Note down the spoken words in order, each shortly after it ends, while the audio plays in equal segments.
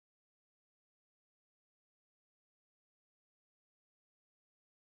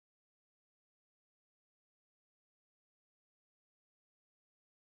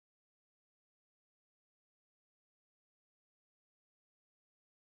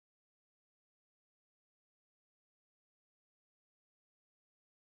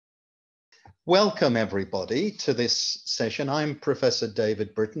Welcome everybody to this session. I'm Professor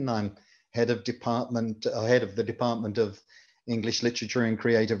David Britton. I'm head of the Department of English Literature and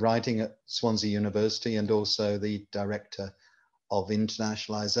Creative Writing at Swansea University, and also the Director of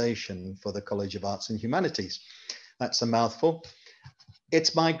Internationalization for the College of Arts and Humanities. That's a mouthful.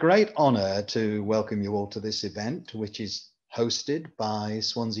 It's my great honor to welcome you all to this event, which is hosted by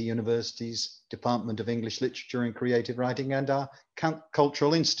Swansea University's Department of English Literature and Creative Writing and our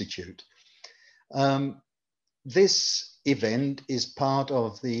Cultural Institute. This event is part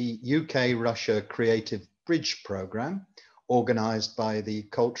of the UK-Russia Creative Bridge Programme, organised by the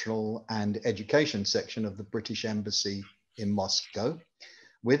Cultural and Education section of the British Embassy in Moscow,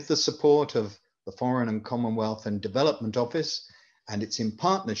 with the support of the Foreign and Commonwealth and Development Office, and it's in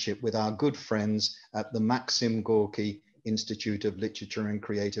partnership with our good friends at the Maxim Gorky Institute of Literature and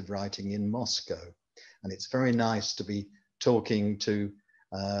Creative Writing in Moscow. And it's very nice to be talking to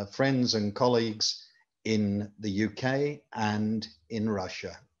friends and colleagues in the UK and in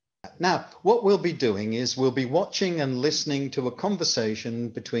Russia. Now, what we'll be doing is we'll be watching and listening to a conversation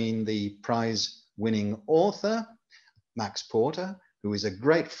between the prize-winning author, Max Porter, who is a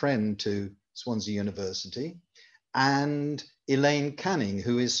great friend to Swansea University, and Elaine Canning,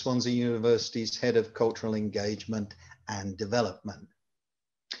 who is Swansea University's Head of Cultural Engagement and Development.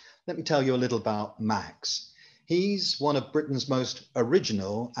 Let me tell you a little about Max. He's one of Britain's most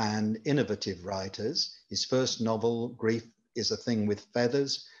original and innovative writers. His first novel, Grief is a Thing with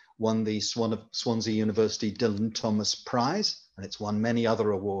Feathers, won the Swansea University Dylan Thomas Prize, and it's won many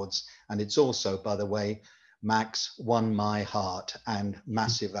other awards. And it's also, by the way, Max won my heart and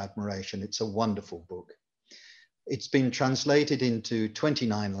massive admiration. It's a wonderful book. It's been translated into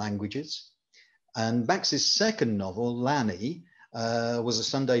 29 languages. And Max's second novel, Lanny, was a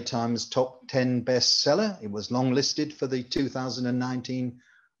Sunday Times top 10 bestseller. It was longlisted for the 2019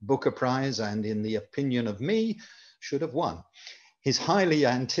 Booker Prize, and in the opinion of me, should have won. His highly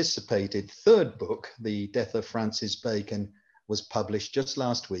anticipated third book, The Death of Francis Bacon, was published just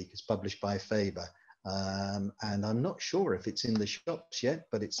last week. It's published by Faber. And I'm not sure if it's in the shops yet,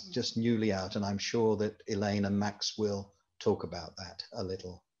 but it's just newly out. And I'm sure that Elaine and Max will talk about that a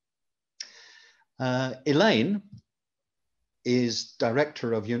little. Elaine is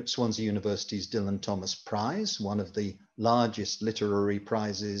director of Swansea University's Dylan Thomas Prize, one of the largest literary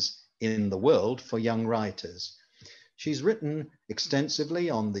prizes in the world for young writers. She's written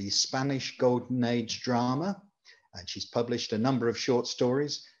extensively on the Spanish Golden Age drama, and she's published a number of short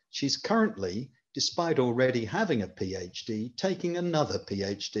stories. She's currently, despite already having a PhD, taking another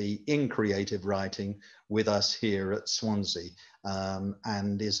PhD in creative writing with us here at Swansea,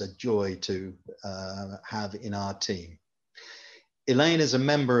 and is a joy to have in our team. Elaine is a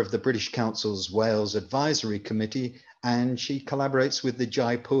member of the British Council's Wales Advisory Committee, and she collaborates with the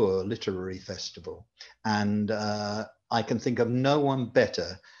Jaipur Literary Festival. And I can think of no one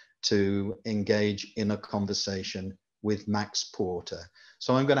better to engage in a conversation with Max Porter.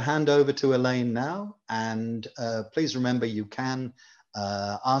 So I'm going to hand over to Elaine now, and please remember you can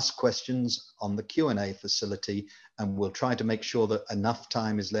ask questions on the Q&A facility, and we'll try to make sure that enough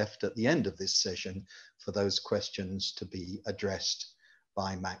time is left at the end of this session for those questions to be addressed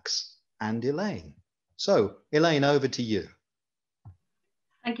by Max and Elaine. So, Elaine, over to you.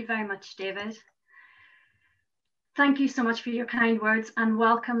 Thank you very much, David. Thank you so much for your kind words, and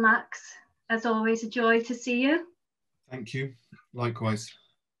welcome, Max. As always, a joy to see you. Thank you. Likewise.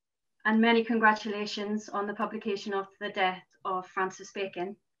 And many congratulations on the publication of The Death of Francis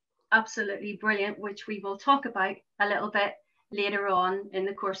Bacon. Absolutely brilliant, which we will talk about a little bit later on in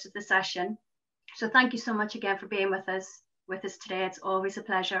the course of the session. So thank you so much again for being with us today. It's always a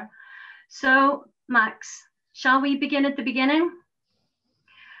pleasure. So Max, shall we begin at the beginning?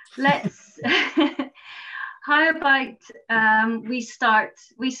 Let's, how about we start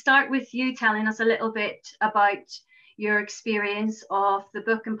with you telling us a little bit about your experience of the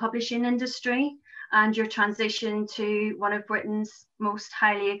book and publishing industry and your transition to one of Britain's most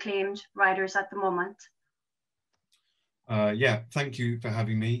highly acclaimed writers at the moment. Yeah, thank you for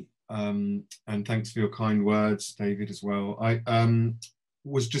having me. And thanks for your kind words, David, as well. I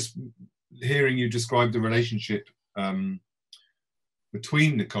was just hearing you describe the relationship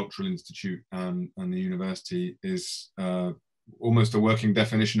between the Cultural Institute and the university is almost a working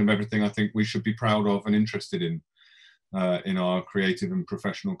definition of everything I think we should be proud of and interested in our creative and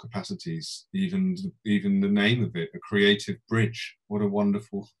professional capacities. Even the name of it, a creative bridge. What a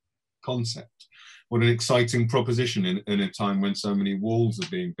wonderful concept. What an exciting proposition in a time when so many walls are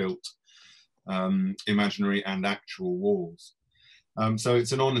being built, imaginary and actual walls. So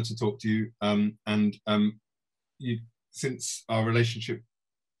it's an honor to talk to you. Since our relationship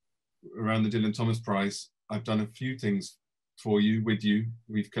around the Dylan Thomas Prize, I've done a few things for you, with you.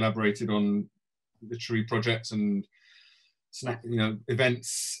 We've collaborated on literary projects and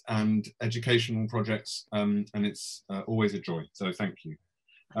events and educational projects, and it's always a joy. So thank you.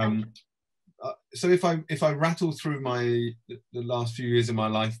 So if I rattle through the last few years of my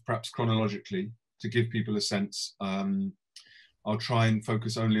life, perhaps chronologically, to give people a sense, I'll try and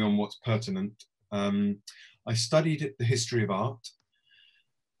focus only on what's pertinent. I studied the history of art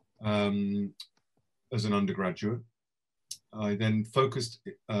as an undergraduate. I then focused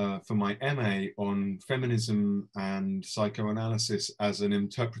for my MA on feminism and psychoanalysis as an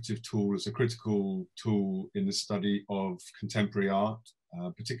interpretive tool, as a critical tool in the study of contemporary art,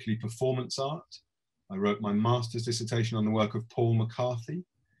 particularly performance art. I wrote my master's dissertation on the work of Paul McCarthy.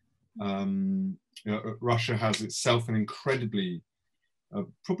 Russia has itself an incredibly,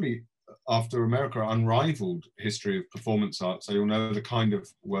 probably after America, unrivaled history of performance art. So you'll know the kind of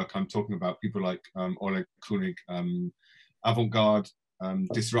work I'm talking about, people like Oleg Kunig, avant-garde,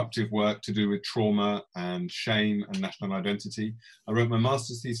 disruptive work to do with trauma and shame and national identity. I wrote my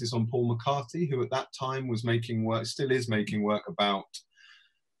master's thesis on Paul McCarthy, who at that time was making work, still is making work about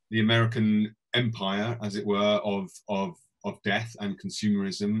the American empire, as it were, of death and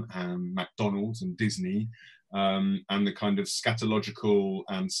consumerism and McDonald's and Disney, and the kind of scatological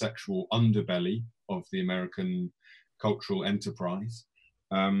and sexual underbelly of the American cultural enterprise.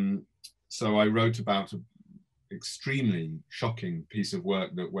 So I wrote about an extremely shocking piece of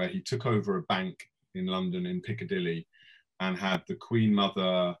work where he took over a bank in London in Piccadilly and had the Queen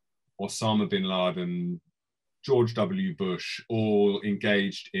Mother, Osama bin Laden, George W. Bush all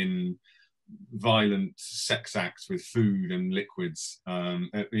engaged in violent sex acts with food and liquids.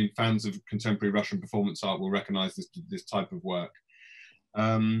 Fans of contemporary Russian performance art will recognize this type of work.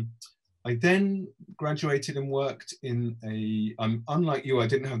 I then graduated and worked in unlike you, I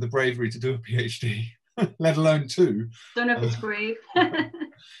didn't have the bravery to do a PhD, let alone two. Don't know if it's brave.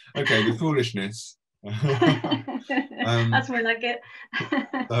 Okay, the foolishness. That's more like it.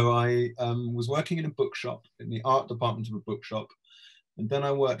 So I was working in a bookshop, in the art department of a bookshop. And then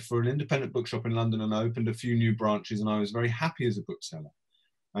I worked for an independent bookshop in London, and I opened a few new branches, and I was very happy as a bookseller.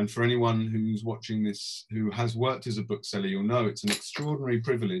 And for anyone who's watching this, who has worked as a bookseller, you'll know it's an extraordinary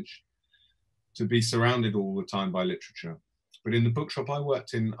privilege to be surrounded all the time by literature. But in the bookshop I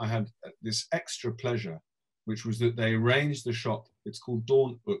worked in, I had this extra pleasure, which was that they arranged the shop. It's called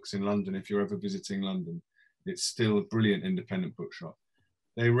Daunt Books in London, if you're ever visiting London. It's still a brilliant independent bookshop.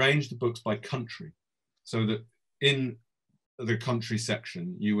 They arranged the books by country, so that in the country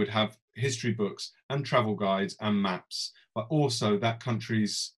section, you would have history books and travel guides and maps, but also that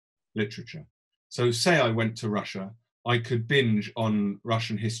country's literature. So say I went to Russia, I could binge on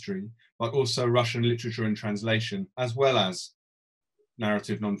Russian history, but also Russian literature and translation, as well as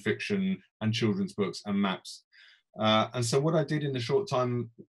narrative nonfiction and children's books and maps. And so what I did in the short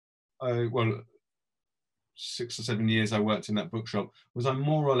time, 6 or 7 years I worked in that bookshop, was I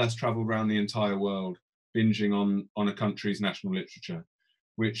more or less traveled around the entire world, binging on a country's national literature,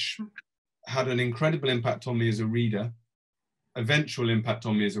 which had an incredible impact on me as a reader, eventual impact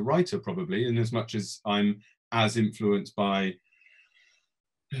on me as a writer, probably, in as much as I'm as influenced by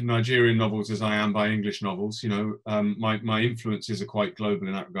Nigerian novels as I am by English novels. My influences are quite global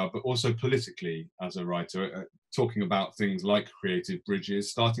in that regard, but also politically as a writer, talking about things like creative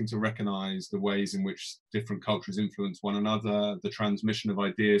bridges, starting to recognize the ways in which different cultures influence one another, the transmission of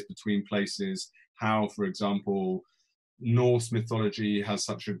ideas between places, how, for example, Norse mythology has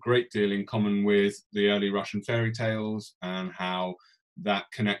such a great deal in common with the early Russian fairy tales, and how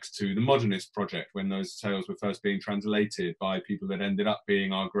that connects to the modernist project when those tales were first being translated by people that ended up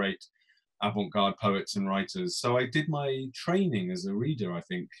being our great avant-garde poets and writers. So I did my training as a reader, I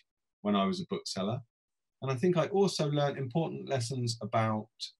think, when I was a bookseller. And I think I also learned important lessons about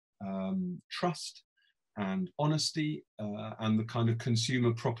trust and honesty, and the kind of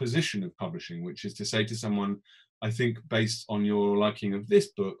consumer proposition of publishing, which is to say to someone, I think based on your liking of this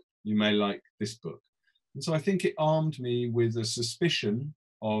book, you may like this book. And so I think it armed me with a suspicion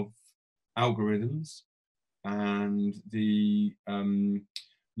of algorithms and the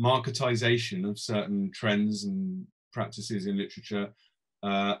marketization of certain trends and practices in literature,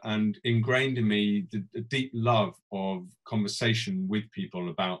 and ingrained in me the deep love of conversation with people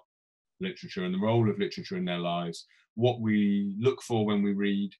about literature and the role of literature in their lives, what we look for when we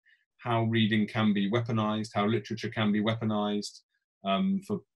read, how reading can be weaponized, how literature can be weaponized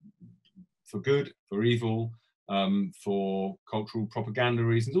for good, for evil, for cultural propaganda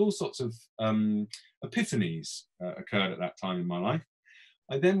reasons. All sorts of epiphanies occurred at that time in my life.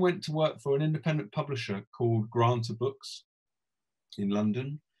 I then went to work for an independent publisher called Granta Books in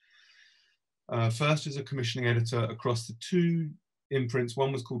London. first as a commissioning editor across the two imprints.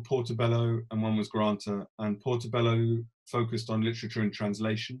 One was called Portobello and one was Granta, and Portobello focused on literature and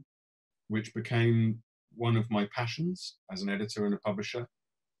translation, which became one of my passions as an editor and a publisher.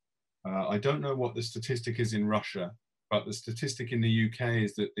 I don't know what the statistic is in Russia, but the statistic in the UK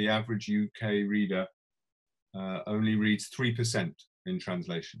is that the average UK reader only reads 3% in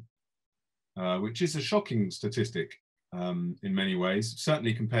translation, which is a shocking statistic in many ways,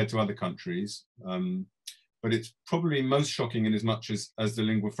 certainly compared to other countries. But it's probably most shocking in as much as the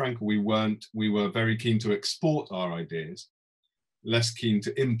lingua franca, we were very keen to export our ideas, less keen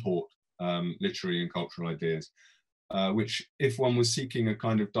to import literary and cultural ideas, which if one was seeking a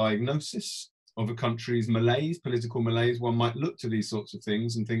kind of diagnosis of a country's malaise, political malaise, one might look to these sorts of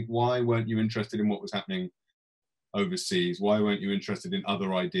things and think, why weren't you interested in what was happening overseas? Why weren't you interested in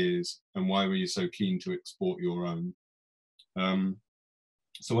other ideas? And why were you so keen to export your own?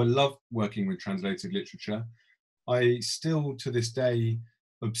 So I love working with translated literature. I still, to this day,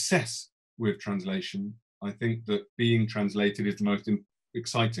 obsess with translation. I think that being translated is the most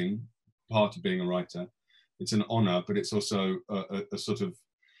exciting part of being a writer. It's an honor, but it's also a sort of,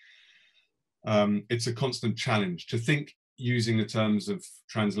 it's a constant challenge. To think using the terms of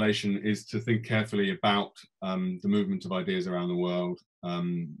translation is to think carefully about the movement of ideas around the world,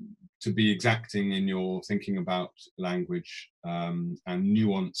 to be exacting in your thinking about language and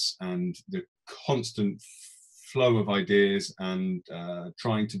nuance and the constant flow of ideas, and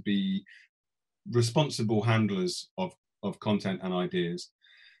trying to be responsible handlers of content and ideas.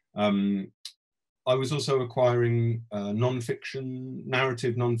 I was also acquiring non-fiction,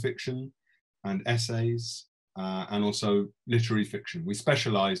 narrative non-fiction and essays, and also literary fiction. We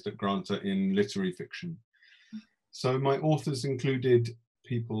specialized at Granta in literary fiction. So my authors included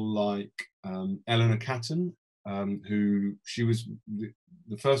people like Eleanor Catton, who she was,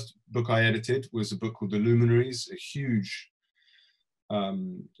 the first book I edited was a book called The Luminaries, a huge,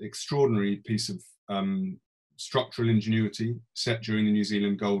 extraordinary piece of structural ingenuity set during the New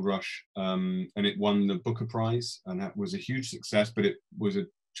Zealand Gold Rush, and it won the Booker Prize, and that was a huge success, but it was a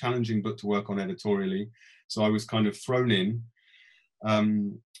challenging book to work on editorially. So I was kind of thrown in.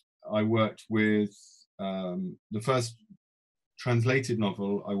 I worked with, the first translated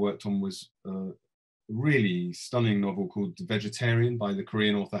novel I worked on was a really stunning novel called The Vegetarian by the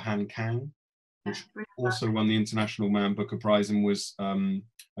Korean author Han Kang, which also won the International Man Booker Prize and was,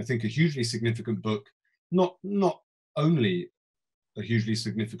 I think, a hugely significant book. Not only a hugely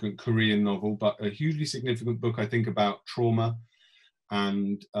significant Korean novel, but a hugely significant book, I think, about trauma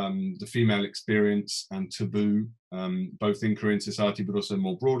and the female experience and taboo, both in Korean society, but also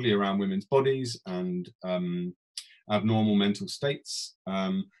more broadly around women's bodies and abnormal mental states.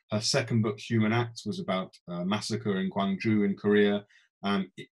 Her second book, Human Acts, was about a massacre in Gwangju in Korea.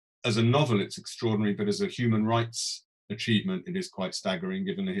 As a novel, it's extraordinary, but as a human rights achievement, it is quite staggering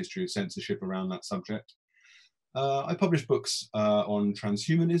given the history of censorship around that subject. I published books on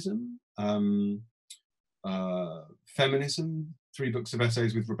transhumanism, feminism, 3 books of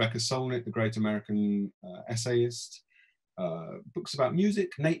essays with Rebecca Solnit, the great American essayist, books about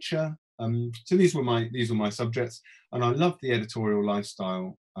music, nature. So these were my subjects, and I love the editorial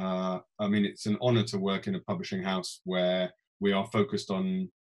lifestyle. I mean, it's an honor to work in a publishing house where we are focused on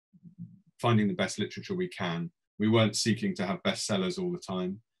finding the best literature we can. We weren't seeking to have bestsellers all the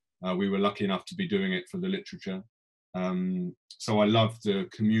time. We were lucky enough to be doing it for the literature. So I love the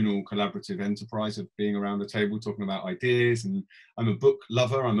communal collaborative enterprise of being around the table talking about ideas, and I'm a book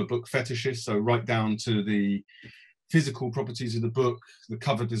lover, I'm a book fetishist, so right down to the physical properties of the book, the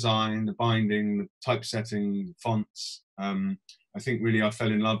cover design, the binding, the typesetting, the fonts. I think really I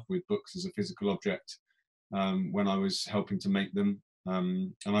fell in love with books as a physical object when I was helping to make them,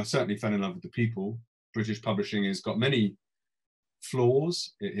 and I certainly fell in love with the people. British publishing has got many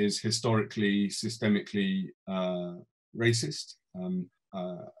flaws. It is historically, systemically racist,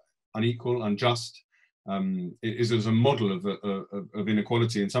 unequal, unjust. It is as a model of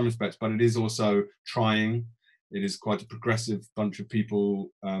inequality in some respects, but it is also trying. It is quite a progressive bunch of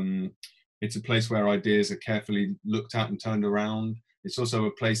people. It's a place where ideas are carefully looked at and turned around. It's also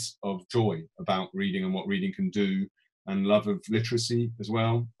a place of joy about reading and what reading can do, and love of literacy as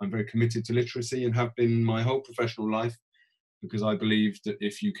well. I'm very committed to literacy and have been my whole professional life, because I believe that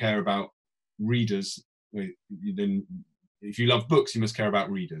if you care about readers, then if you love books, you must care about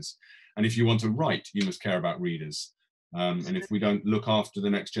readers. And if you want to write, you must care about readers. And if we don't look after the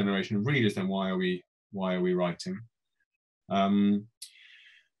next generation of readers, then why are we writing?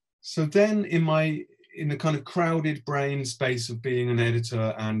 So then in the kind of crowded brain space of being an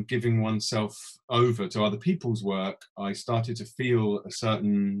editor and giving oneself over to other people's work, I started to feel a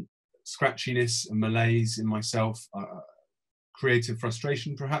certain scratchiness and malaise in myself, creative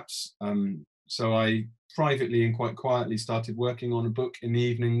frustration perhaps. So I privately and quite quietly started working on a book in the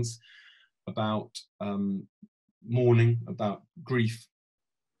evenings about mourning, about grief,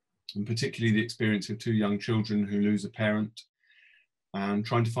 and particularly the experience of two young children who lose a parent, and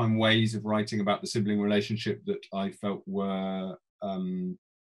trying to find ways of writing about the sibling relationship that I felt were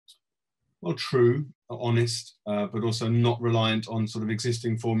well, true, honest, but also not reliant on sort of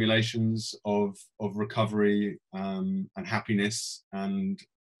existing formulations of recovery and happiness. And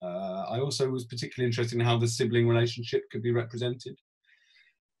I also was particularly interested in how the sibling relationship could be represented.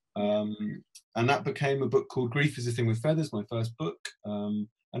 And that became a book called Grief is a Thing with Feathers, my first book.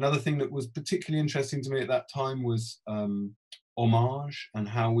 Another thing that was particularly interesting to me at that time was homage, and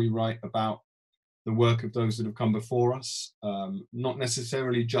how we write about the work of those that have come before us, not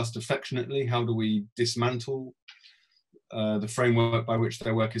necessarily just affectionately. How do we dismantle the framework by which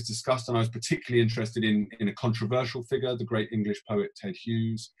their work is discussed? And I was particularly interested in a controversial figure, the great English poet Ted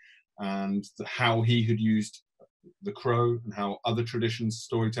Hughes, and how he had used the crow, and how other traditions,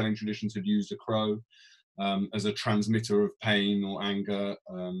 storytelling traditions, had used a crow as a transmitter of pain or anger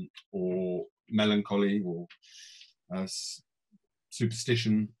or melancholy or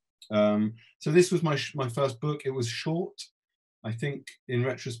superstition. So this was my first book. It was short. I think in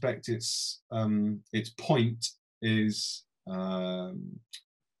retrospect, its point is,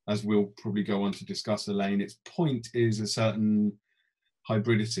 as we'll probably go on to discuss, Elaine, its point is a certain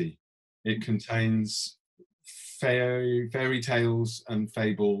hybridity. It contains fairy tales and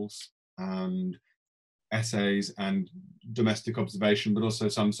fables and essays and domestic observation, but also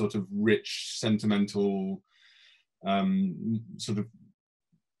some sort of rich, sentimental sort of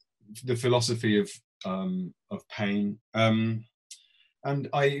the philosophy of pain. And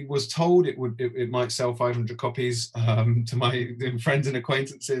I was told it might sell 500 copies to my friends and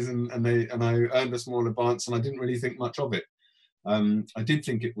acquaintances, and I earned a small advance, and I didn't really think much of it. I did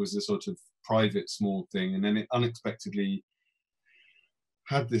think it was a sort of private small thing, and then it unexpectedly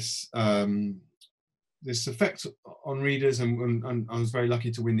had this this effect on readers, and I was very lucky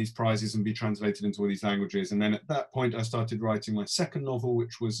to win these prizes and be translated into all these languages. And then at that point, I started writing my second novel,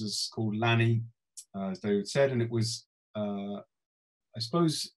 which was called Lanny, as David said, and it was, I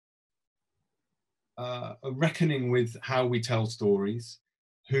suppose, a reckoning with how we tell stories,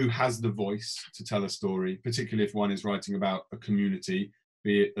 who has the voice to tell a story, particularly if one is writing about a community,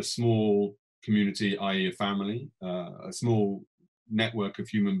 be it a small community, i.e. a family, a small network of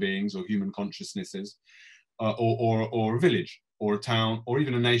human beings or human consciousnesses, or a village or a town or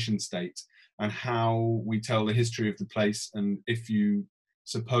even a nation state, and how we tell the history of the place. And if you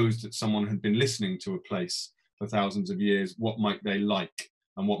suppose that someone had been listening to a place for thousands of years, what might they like,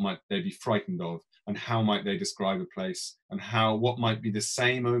 and what might they be frightened of, and how might they describe a place, and what might be the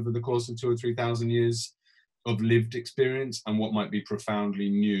same over the course of 2,000 or 3,000 years of lived experience, and what might be profoundly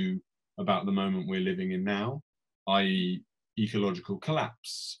new about the moment we're living in now, i.e. ecological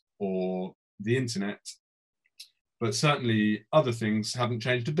collapse or the internet. But certainly other things haven't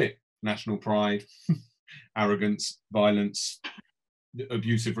changed a bit. National pride, arrogance, violence,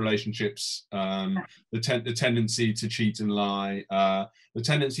 abusive relationships, the tendency to cheat and lie, the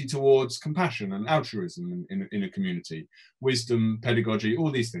tendency towards compassion and altruism in a community, wisdom, pedagogy,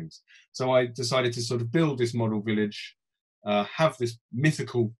 all these things. So I decided to sort of build this model village, have this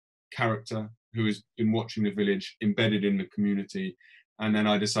mythical character who has been watching the village embedded in the community, and then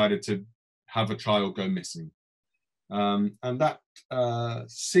I decided to have a child go missing. And that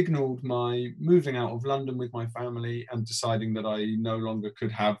signaled my moving out of London with my family and deciding that I no longer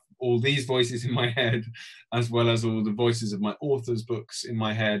could have all these voices in my head, as well as all the voices of my authors' books in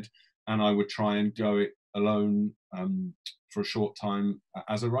my head, and I would try and go it alone for a short time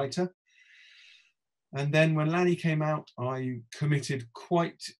as a writer. And then when Lanny came out, I committed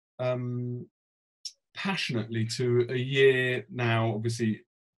quite passionately to a year. Now, obviously,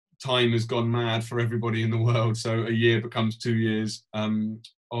 time has gone mad for everybody in the world, so a year becomes 2 years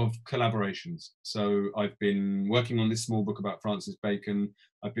of collaborations. So I've been working on this small book about Francis Bacon.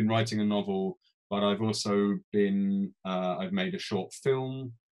 I've been writing a novel, but I've also been, I've made a short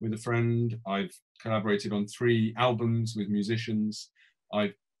film with a friend. I've collaborated on 3 albums with musicians.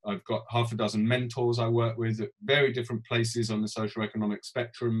 I've got half a dozen mentors I work with at very different places on the socioeconomic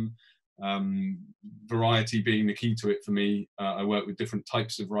spectrum. Variety being the key to it for me. I work with different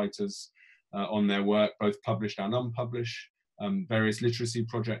types of writers on their work, both published and unpublished, various literacy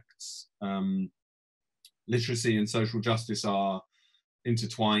projects. Literacy and social justice are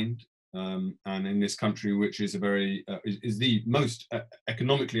intertwined, and in this country, which is is the most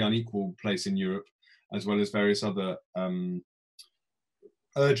economically unequal place in Europe, as well as various other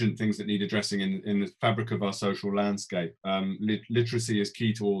urgent things that need addressing in the fabric of our social landscape. Literacy is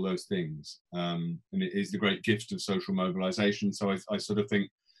key to all those things, and it is the great gift of social mobilization. So I sort of think,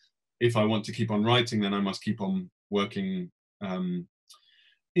 if I want to keep on writing, then I must keep on working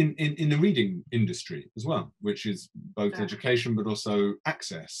in the reading industry as well, which is both education but also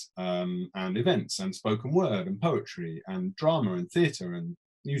access, and events and spoken word and poetry and drama and theatre and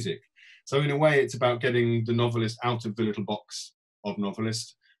music. So in a way, it's about getting the novelist out of the little box of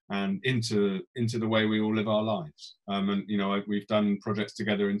novelist and into the way we all live our lives. And you know, we've done projects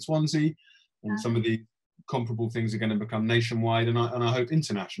together in Swansea, and some of the comparable things are going to become nationwide, and I hope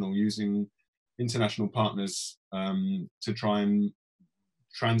international, using international partners to try and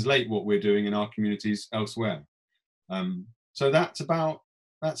translate what we're doing in our communities elsewhere. So that's about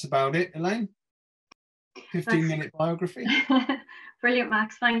it, Elaine. 15-minute biography. Brilliant,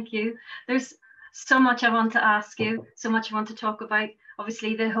 Max, thank you. There's so much I want to ask you, so much I want to talk about.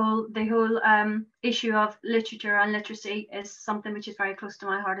 Obviously, the whole issue of literature and literacy is something which is very close to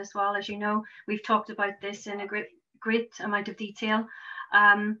my heart as well. As you know, we've talked about this in a great amount of detail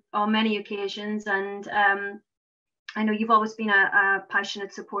on many occasions, and I know you've always been a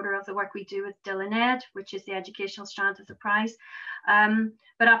passionate supporter of the work we do with Dylan Ed, which is the educational strand of the prize.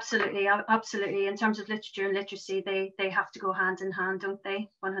 But absolutely, in terms of literature and literacy, they have to go hand in hand, don't they?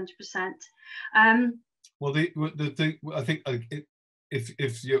 100%. Well, I think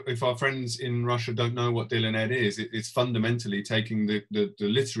if our friends in Russia don't know what Dylan Ed is, it's fundamentally taking the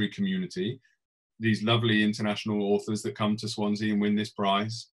literary community, these lovely international authors that come to Swansea and win this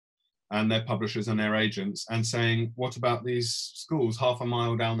prize, and their publishers and their agents, and saying, what about these schools half a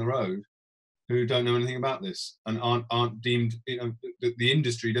mile down the road who don't know anything about this and aren't deemed, you know, the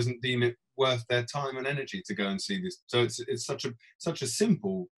industry doesn't deem it worth their time and energy to go and see this. So it's such a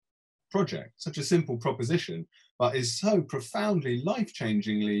simple project, such a simple proposition, but is so profoundly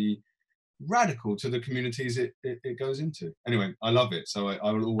life-changingly radical to the communities it goes into. Anyway, I love it, so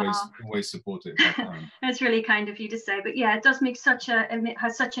I will always support it if I can. That's really kind of you to say, but yeah, it does make it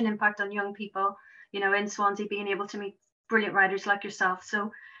has such an impact on young people, you know, in Swansea, being able to meet brilliant writers like yourself.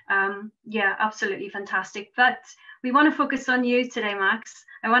 So yeah, absolutely fantastic. But we want to focus on you today, Max.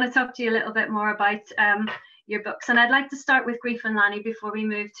 I want to talk to you a little bit more about your books, and I'd like to start with Grief and Lanny before we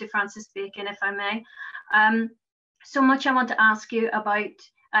move to Francis Bacon, if I may. So much I want to ask you about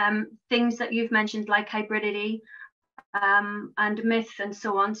things that you've mentioned, like hybridity and myth and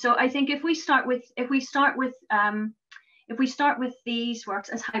so on. So I think if we start with these works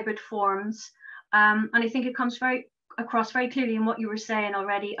as hybrid forms, and I think it comes across very clearly in what you were saying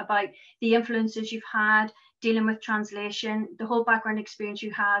already about the influences you've had dealing with translation, the whole background experience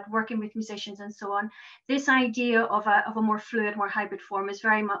you had working with musicians and so on. This idea of a more fluid, more hybrid form is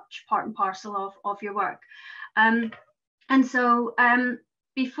very much part and parcel of your work. And so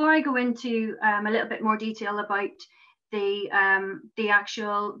before I go into a little bit more detail about the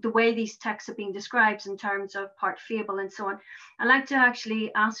way these texts have been described in terms of part fable and so on, I'd like to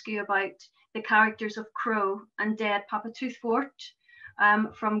actually ask you about the characters of Crow and Dead Papa Toothwort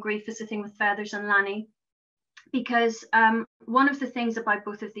from Grief is a Thing with Feathers and Lanny, because one of the things about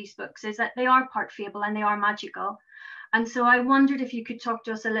both of these books is that they are part fable and they are magical. And so I wondered if you could talk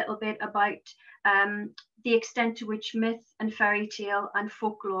to us a little bit about the extent to which myth and fairy tale and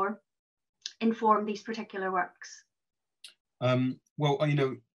folklore inform these particular works. Well, you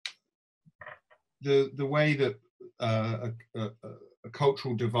know, the way that a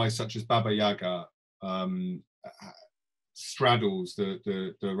cultural device such as Baba Yaga straddles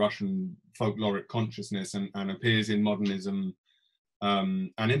the Russian folkloric consciousness and appears in modernism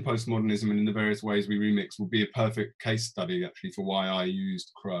and in postmodernism and in the various ways we remix will be a perfect case study actually for why I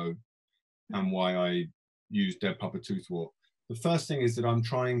used Crow and why I used Dead Papa Toothwort. The first thing is that I'm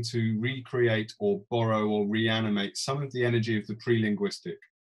trying to recreate or borrow or reanimate some of the energy of the pre-linguistic,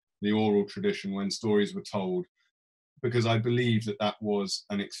 the oral tradition when stories were told, because I believe that that was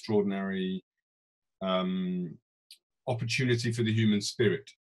an extraordinary opportunity for the human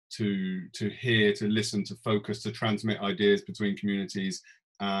spirit to hear, to listen, to focus, to transmit ideas between communities,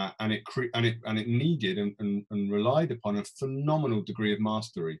 and it needed and relied upon a phenomenal degree of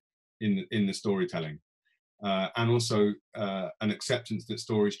mastery in the storytelling, and also an acceptance that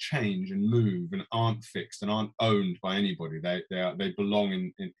stories change and move and aren't fixed and aren't owned by anybody. They belong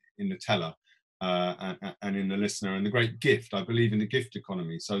in the teller and in the listener. And the great gift, I believe in the gift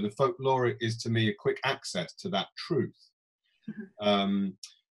economy. So the folkloric is to me a quick access to that truth.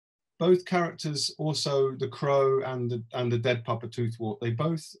 Both characters, also the Crow and the Dead Papa Toothwort, they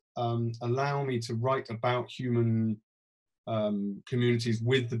both allow me to write about human communities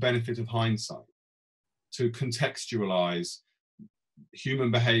with the benefit of hindsight, to contextualize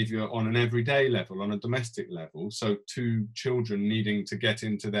human behavior on an everyday level, on a domestic level. So two children needing to get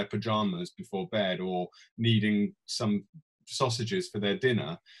into their pajamas before bed, or needing some sausages for their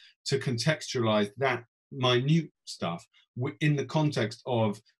dinner, to contextualize that minute stuff in the context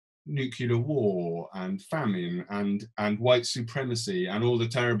of nuclear war and famine and white supremacy and all the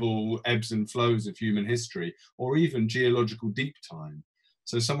terrible ebbs and flows of human history, or even geological deep time.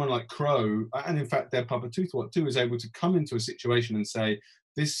 So someone like Crow, and in fact Dead Papa Toothwort too, is able to come into a situation and say,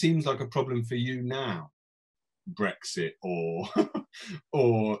 this seems like a problem for you now, Brexit, or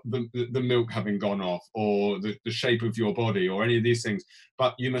or the milk having gone off, or the shape of your body, or any of these things,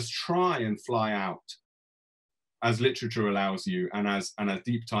 but you must try and fly out, as literature allows you, and as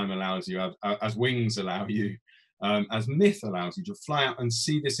deep time allows you, as wings allow you, as myth allows you to fly out and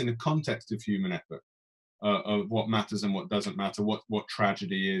see this in a context of human effort, of what matters and what doesn't matter, what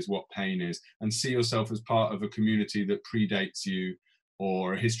tragedy is, what pain is, and see yourself as part of a community that predates you,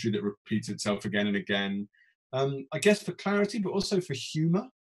 or a history that repeats itself again and again. I guess for clarity, but also for humor.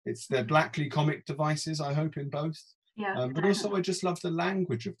 It's their Blackley comic devices, I hope, in both. Yeah. But also I just love the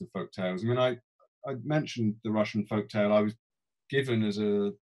language of the folk tales. I mean, I mentioned the Russian folktale. I was given as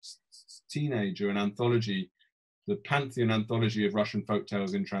a teenager an anthology, the Pantheon anthology of Russian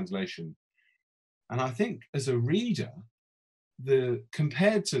folktales in translation. And I think as a reader,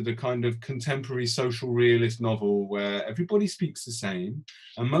 compared to the kind of contemporary social realist novel where everybody speaks the same,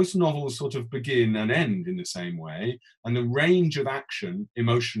 and most novels sort of begin and end in the same way, and the range of action,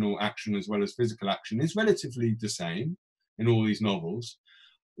 emotional action as well as physical action, is relatively the same in all these novels.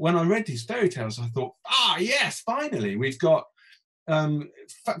 When I read these fairy tales, I thought, yes, finally, we've got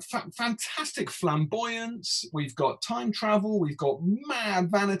fantastic flamboyance, we've got time travel, we've got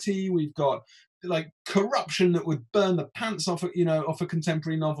mad vanity, we've got like corruption that would burn the pants off a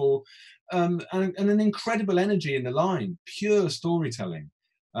contemporary novel, and an incredible energy in the line, pure storytelling.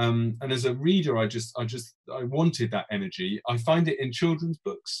 And as a reader, I wanted that energy. I find it in children's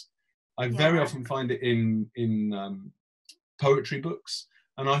books. I very often find it in poetry books.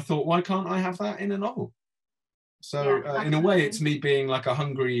 And I thought, why can't I have that in a novel? So in a way, it's me being like a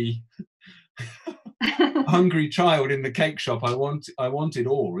hungry child in the cake shop. I wanted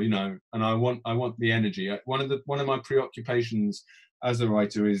all, and I want the energy. One of my preoccupations as a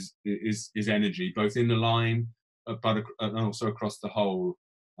writer is energy, both in the line, but also across the whole.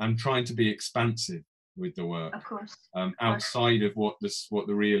 I'm trying to be expansive with the work, of course, outside of what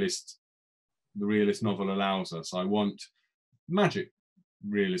the realist novel allows us. I want magic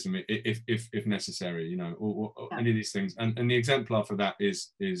realism if necessary, or any of these things, and the exemplar for that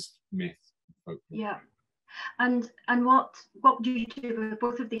is myth. Yeah. And what you do with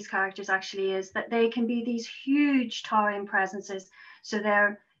both of these characters actually is that they can be these huge towering presences, so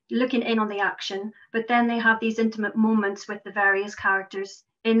they're looking in on the action, but then they have these intimate moments with the various characters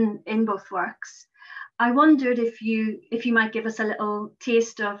in both works. I wondered if you might give us a little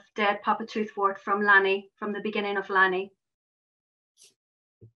taste of Dead Papa Toothwort from Lanny, from the beginning of Lanny.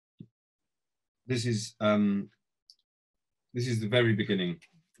 This is the very beginning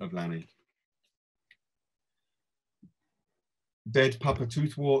of Lanny. Dead Papa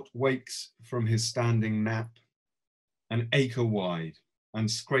Toothwort wakes from his standing nap, an acre wide, and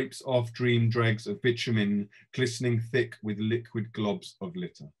scrapes off dream dregs of bitumen glistening thick with liquid globs of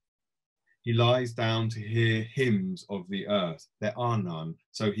litter. He lies down to hear hymns of the earth. There are none,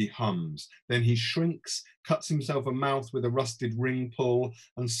 so he hums. Then he shrinks, cuts himself a mouth with a rusted ring pull,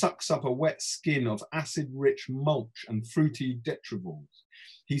 and sucks up a wet skin of acid-rich mulch and fruity detritivals.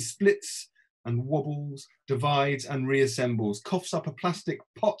 He splits and wobbles, divides and reassembles, coughs up a plastic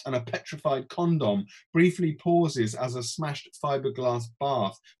pot and a petrified condom, briefly pauses as a smashed fiberglass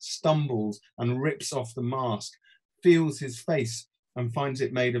bath stumbles and rips off the mask, feels his face and finds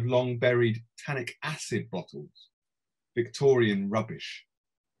it made of long-buried tannic acid bottles. Victorian rubbish.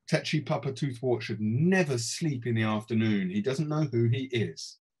 Tetchy Papa Toothwort should never sleep in the afternoon. He doesn't know who he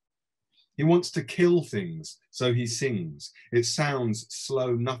is. He wants to kill things, so he sings. It sounds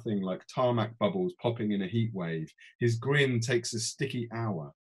slow nothing like tarmac bubbles popping in a heat wave. His grin takes a sticky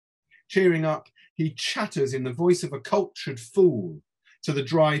hour. Cheering up, he chatters in the voice of a cultured fool, to the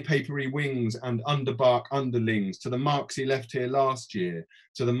dry papery wings and underbark underlings, to the marks he left here last year,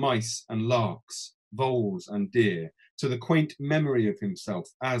 to the mice and larks, voles and deer, to the quaint memory of himself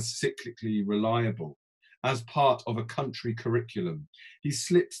as cyclically reliable, as part of a country curriculum. He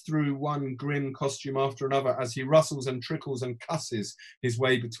slips through one grim costume after another as he rustles and trickles and cusses his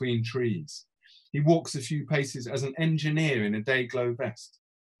way between trees. He walks a few paces as an engineer in a day-glow vest.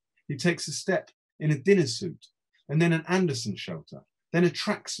 He takes a step in a dinner suit, and then an Anderson shelter, then a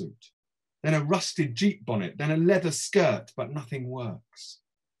tracksuit. then a rusted Jeep bonnet, then a leather skirt, but nothing works.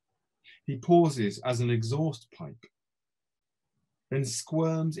 He pauses as an exhaust pipe, then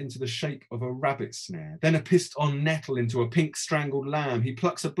squirms into the shape of a rabbit snare, then a pissed-on nettle into a pink strangled lamb. He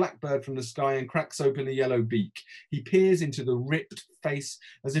plucks a blackbird from the sky and cracks open the yellow beak. He peers into the ripped face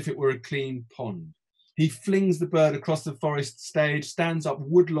as if it were a clean pond. He flings the bird across the forest stage, stands up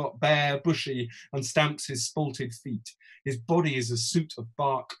woodlot, bare, bushy, and stamps his spalted feet. His body is a suit of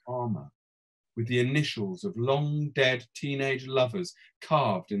bark armour, with the initials of long-dead teenage lovers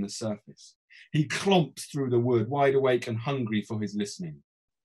carved in the surface. He clomps through the wood, wide awake and hungry for his listening.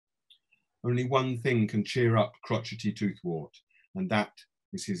 Only one thing can cheer up crotchety toothwort, and that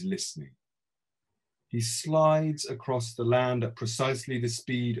is his listening. He slides across the land at precisely the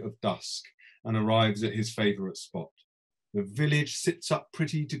speed of dusk and arrives at his favourite spot. The village sits up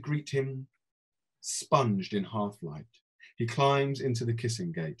pretty to greet him, sponged in half-light. He climbs into the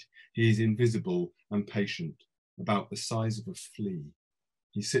kissing gate. He is invisible and patient, about the size of a flea.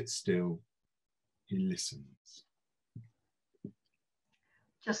 He sits still. He listens.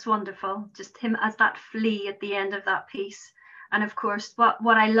 Just wonderful. Just him as that flea at the end of that piece. And of course, what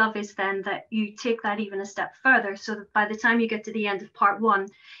I love is then that you take that even a step further, so that by the time you get to the end of part one,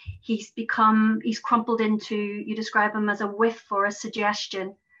 he's crumpled into, you describe him as a whiff or a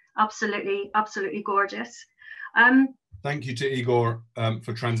suggestion. Absolutely, absolutely gorgeous. Thank you to Igor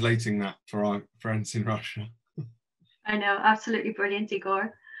for translating that for our friends in Russia. I know, absolutely brilliant,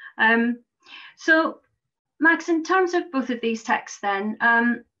 Igor. So, Max, in terms of both of these texts then,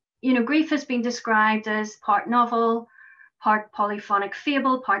 Grief has been described as part novel, part polyphonic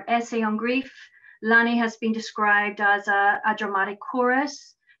fable, part essay on grief. Lanny has been described as a dramatic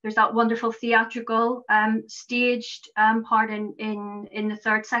chorus. There's that wonderful theatrical staged part in the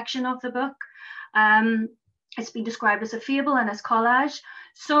third section of the book. It's been described as a fable and as collage.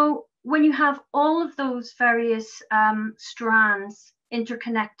 So when you have all of those various strands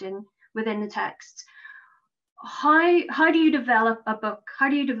interconnecting within the text, how do you develop a book? How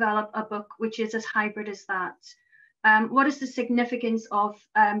do you develop a book which is as hybrid as that? What is the significance of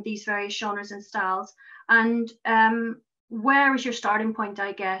these various genres and styles? And where is your starting point,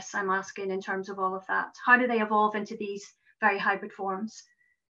 I guess, I'm asking, in terms of all of that? How do they evolve into these very hybrid forms?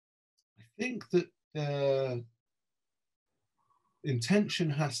 I think that the intention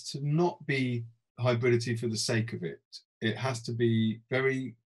has to not be hybridity for the sake of it. It has to be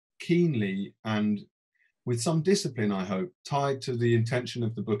very keenly and with some discipline, I hope, tied to the intention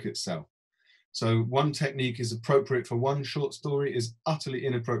of the book itself. So one technique is appropriate for one short story is utterly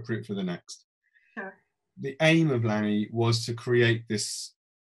inappropriate for the next. Sure. The aim of Lanny was to create this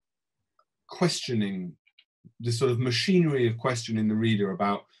questioning, this sort of machinery of questioning the reader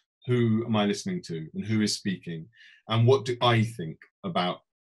about who am I listening to and who is speaking and what do I think about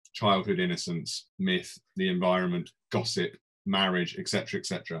childhood innocence, myth, the environment, gossip, marriage, etc.,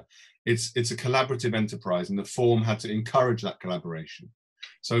 etc. It's a collaborative enterprise, and the form had to encourage that collaboration.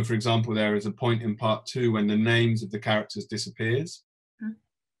 So, for example, there is a point in part 2 when the names of the characters disappears.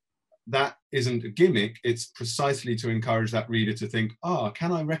 That isn't a gimmick. It's precisely to encourage that reader to think,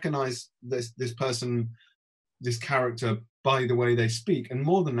 can I recognize this person, this character, by the way they speak? And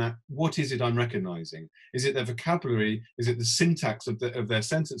more than that, what is it I'm recognizing? Is it their vocabulary? Is it the syntax of their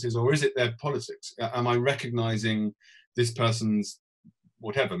sentences? Or is it their politics? Am I recognizing this person's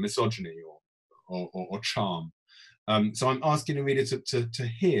whatever, misogyny or charm? So I'm asking the reader to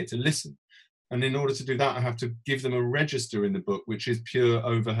hear, to listen. And in order to do that, I have to give them a register in the book, which is pure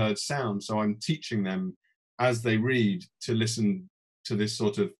overheard sound. So I'm teaching them as they read to listen to this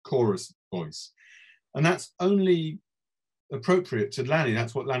sort of chorus voice. And that's only appropriate to Lanny.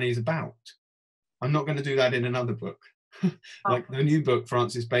 That's what Lanny is about. I'm not going to do that in another book. Like the new book,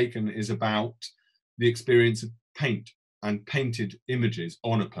 Francis Bacon, is about the experience of paint and painted images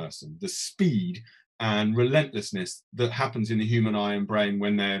on a person, the speed and relentlessness that happens in the human eye and brain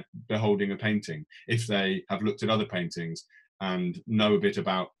when they're beholding a painting, if they have looked at other paintings and know a bit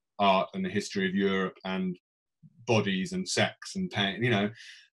about art and the history of Europe and bodies and sex and pain,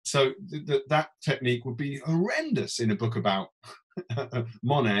 So that technique would be horrendous in a book about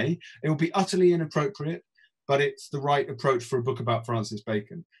Monet. It would be utterly inappropriate, but it's the right approach for a book about Francis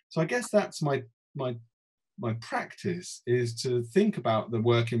Bacon. So I guess that's my practice, is to think about the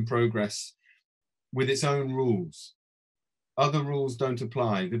work in progress with its own rules. Other rules don't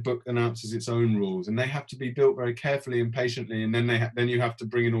apply. The book announces its own rules, and they have to be built very carefully and patiently. And then you have to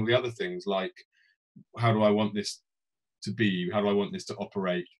bring in all the other things, like, how do I want this to be? How do I want this to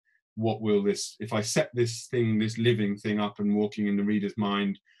operate? What will this, if I set this living thing up and walking in the reader's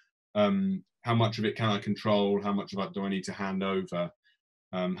mind, how much of it can I control? How much of it do I need to hand over?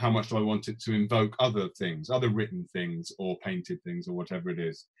 How much do I want it to invoke other things, other written things or painted things or whatever it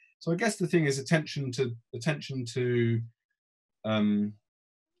is? So I guess the thing is attention to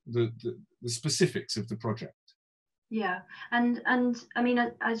the specifics of the project. Yeah, and I mean,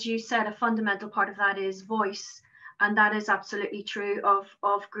 as you said, a fundamental part of that is voice, and that is absolutely true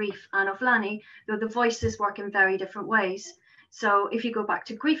of Grief and of Lanny, though the voices work in very different ways. So if you go back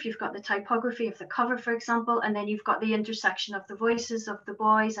to Grief, you've got the typography of the cover, for example, and then you've got the intersection of the voices of the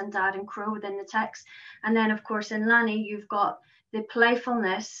boys and Dad and Crow within the text. And then, of course, in Lanny, you've got the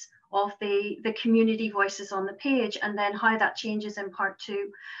playfulness of the community voices on the page, and then how that changes in part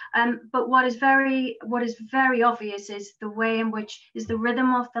 2. But what is very obvious is the way in which is the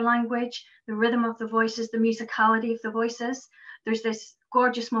rhythm of the language, the rhythm of the voices, the musicality of the voices. There's this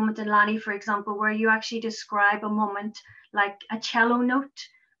gorgeous moment in Lanny, for example, where you actually describe a moment like a cello note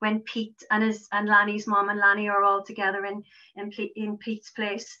when Pete and Lanny's mom and Lanny are all together in Pete's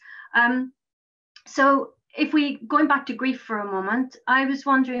place. So if we, going back to Grief for a moment, I was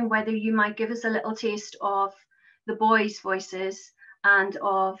wondering whether you might give us a little taste of the boys' voices and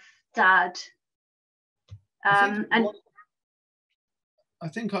of Dad. I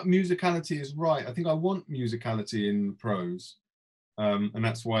think musicality is right. I think I want musicality in prose, and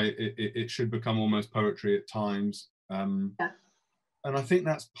that's why it should become almost poetry at times. Yeah. And I think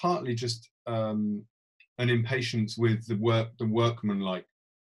that's partly just an impatience with the workmanlike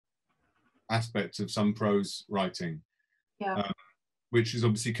aspects of some prose writing, yeah. Which is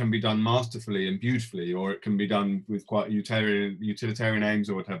obviously can be done masterfully and beautifully, or it can be done with quite utilitarian aims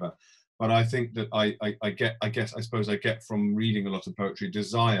or whatever. But I think that I suppose I get from reading a lot of poetry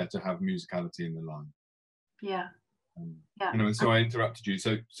desire to have musicality in the line. Yeah. Yeah. And so I interrupted you.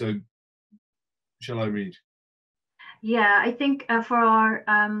 So shall I read? Yeah, I think for our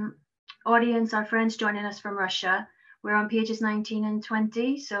audience, our friends joining us from Russia, we're on pages 19 and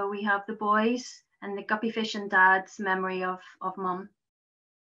 20. So we have the boys and the guppy fish and Dad's memory of Mum.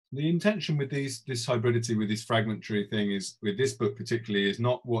 The intention with this hybridity, with this fragmentary thing, is with this book particularly, is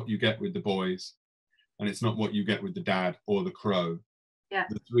not what you get with the boys, and it's not what you get with the Dad or the Crow. Yeah.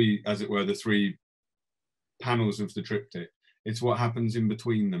 The three, as it were, the three panels of the triptych. It's what happens in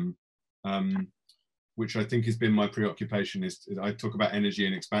between them, which I think has been my preoccupation. Is I talk about energy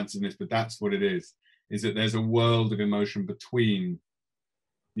and expansiveness, but that's what it is that there's a world of emotion between,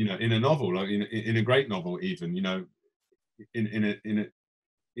 in a novel, like in a great novel, even,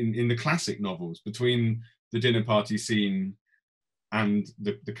 in the classic novels, between the dinner party scene and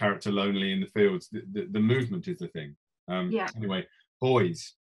the character lonely in the fields, the movement is the thing. Yeah. Anyway,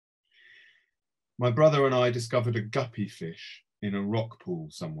 boys. My brother and I discovered a guppy fish in a rock pool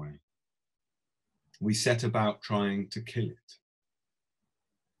somewhere. We set about trying to kill it.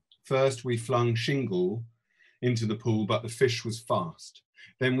 First, we flung shingle into the pool, but the fish was fast.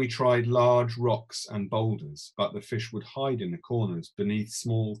 Then we tried large rocks and boulders, but the fish would hide in the corners beneath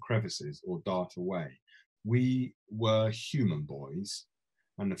small crevices or dart away. We were human boys,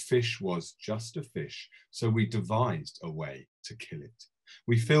 and the fish was just a fish, so we devised a way to kill it.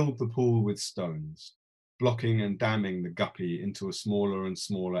 We filled the pool with stones, blocking and damming the guppy into a smaller and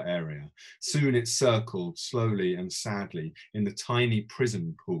smaller area. Soon it circled slowly and sadly in the tiny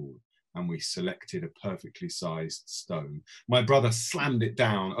prison pool, and we selected a perfectly sized stone. My brother slammed it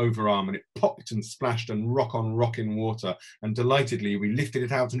down overarm, and it popped and splashed and rock on rock in water, and delightedly we lifted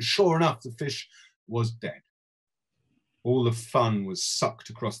it out, and sure enough, the fish was dead. All the fun was sucked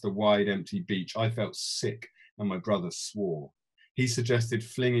across the wide, empty beach. I felt sick, and my brother swore. He suggested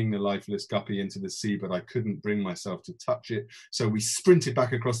flinging the lifeless guppy into the sea, but I couldn't bring myself to touch it. So we sprinted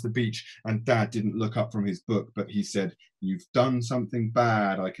back across the beach, and Dad didn't look up from his book, but he said, "You've done something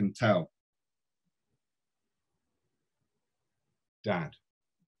bad, I can tell." Dad.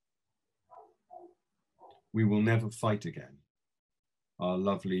 We will never fight again. Our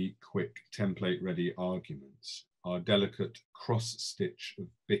lovely, quick, template-ready arguments, our delicate cross-stitch of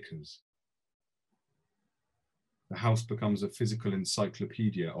bickers. The house becomes a physical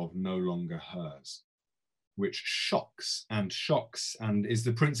encyclopedia of no longer hers, which shocks and is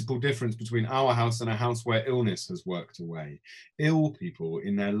the principal difference between our house and a house where illness has worked away. Ill people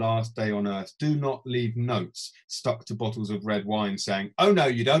in their last day on earth do not leave notes stuck to bottles of red wine saying, "Oh no,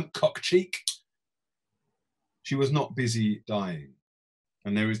 you don't, cockcheek." She was not busy dying,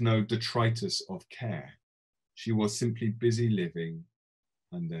 and there is no detritus of care. She was simply busy living,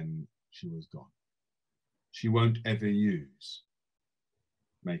 and then she was gone. She won't ever use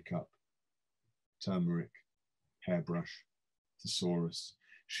makeup, turmeric, hairbrush, thesaurus.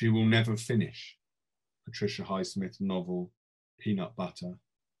 She will never finish Patricia Highsmith's novel, Peanut Butter,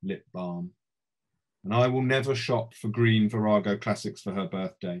 Lip Balm. And I will never shop for green Virago classics for her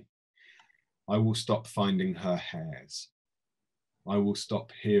birthday. I will stop finding her hairs. I will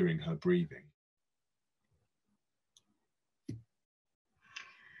stop hearing her breathing.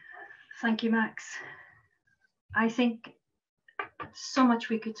 Thank you, Max. I think so much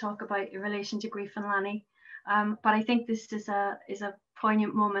we could talk about in relation to Grief and Lanny, but I think this is a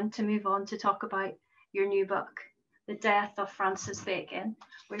poignant moment to move on to talk about your new book, The Death of Francis Bacon,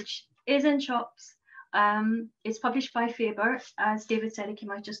 which is in shops. It's published by Faber. As David said, it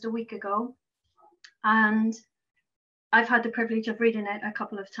came out just a week ago, and I've had the privilege of reading it a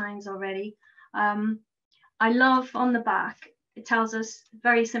couple of times already. I love on the back, it tells us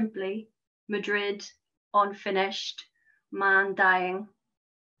very simply, Madrid, unfinished, man dying.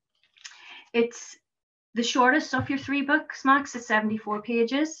 It's the shortest of your 3 books, Max. It's 74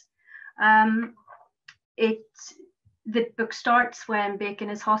 pages. The book starts when Bacon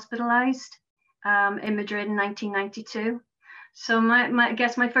is hospitalized in Madrid in 1992. So I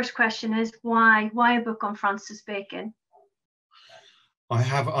guess my first question is, why a book on Francis Bacon? I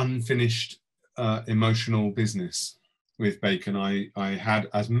have unfinished emotional business with Bacon. I had,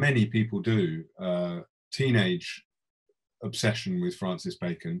 as many people do, teenage obsession with Francis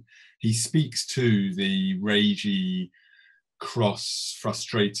Bacon. He speaks to the ragey, cross,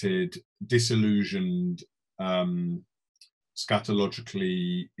 frustrated, disillusioned,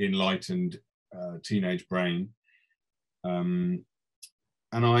 scatologically enlightened teenage brain. And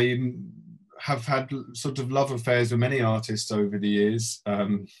I have had sort of love affairs with many artists over the years.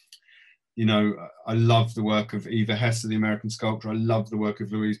 You know, I love the work of Eva Hesse, the American sculptor. I love the work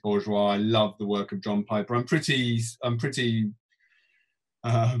of Louise Bourgeois. I love the work of John Piper. I'm pretty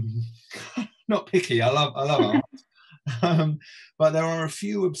not picky. I love art. But there are a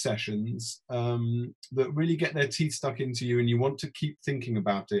few obsessions that really get their teeth stuck into you, and you want to keep thinking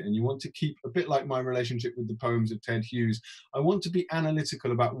about it, and you want to keep, a bit like my relationship with the poems of Ted Hughes, I want to be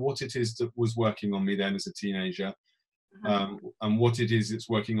analytical about what it is that was working on me then as a teenager, and what it is that's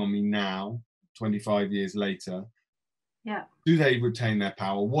working on me now, 25 years later. Yeah. Do they retain their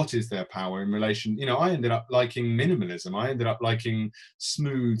power? What is their power in relation? You know, I ended up liking minimalism. I ended up liking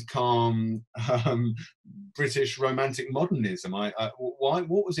smooth, calm, British romantic modernism. What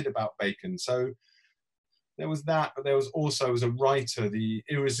was it about Bacon? So there was that, but there was also, as a writer, the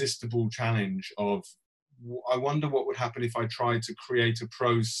irresistible challenge of, I wonder what would happen if I tried to create a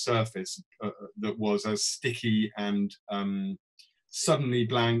prose surface that was as sticky and suddenly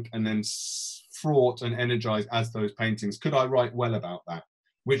blank and then fraught and energized as those paintings. Could I write well about that?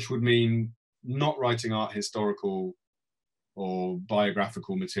 Which would mean not writing art historical or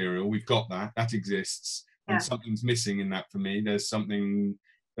biographical material. We've got that, that exists, and something's missing in that for me. There's something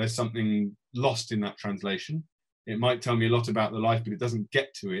lost in that translation. It might tell me a lot about the life, but it doesn't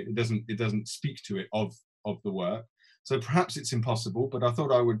get to it. It doesn't speak to it of the work. So perhaps it's impossible, but I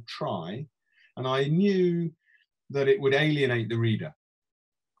thought I would try. And I knew that it would alienate the reader.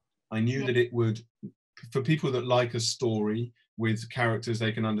 I knew that it would, for people that like a story with characters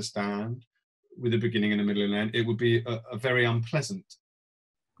they can understand, with a beginning and a middle and an end, it would be a very unpleasant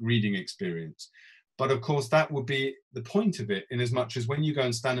reading experience. But of course, that would be the point of it, in as much as when you go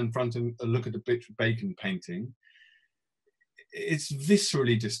and stand in front and look at a Bacon painting, it's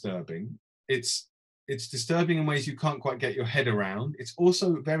viscerally disturbing. It's disturbing in ways you can't quite get your head around. It's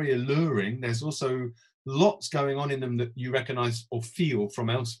also very alluring. There's also lots going on in them that you recognize or feel from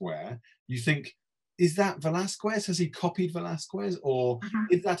elsewhere. You think, is that Velázquez? Has he copied Velázquez? Or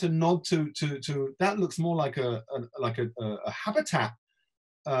is that a nod to that looks more like a habitat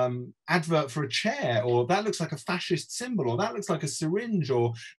advert for a chair, or that looks like a fascist symbol, or that looks like a syringe,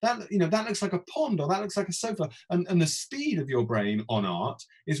 or that, you know, that looks like a pond, or that looks like a sofa. And the speed of your brain on art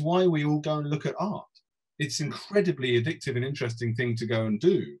is why we all go and look at art. It's incredibly addictive and interesting thing to go and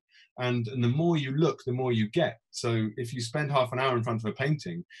do. And the more you look, the more you get. So if you spend half an hour in front of a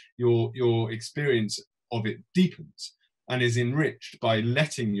painting, your experience of it deepens and is enriched by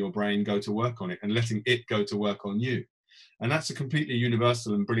letting your brain go to work on it and letting it go to work on you. And that's a completely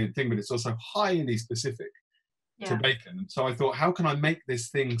universal and brilliant thing, but it's also highly specific to Bacon. So I thought, how can I make this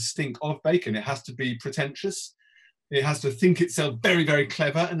thing stink of Bacon? It has to be pretentious. It has to think itself very, very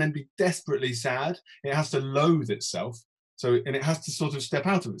clever and then be desperately sad. It has to loathe itself. And it has to sort of step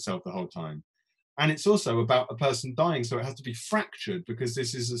out of itself the whole time. And it's also about a person dying, so it has to be fractured, because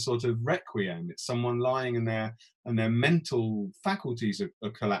this is a sort of requiem. It's someone lying and their mental faculties are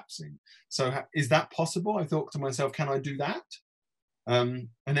collapsing. So is that possible? I thought to myself, can I do that? And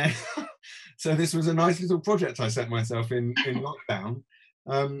then, so this was a nice little project I set myself in lockdown.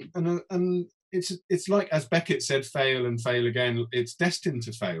 And it's like, as Beckett said, fail and fail again. It's destined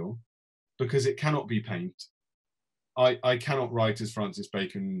to fail. because it cannot be paint. I cannot write as Francis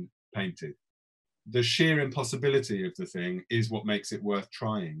Bacon painted. The sheer impossibility of the thing is what makes it worth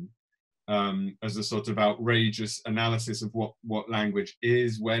trying, as a sort of outrageous analysis of what language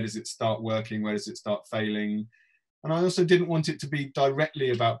is, where does it start working, where does it start failing. And I also didn't want it to be directly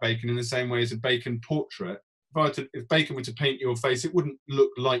about Bacon in the same way as a Bacon portrait. If Bacon were to paint your face, it wouldn't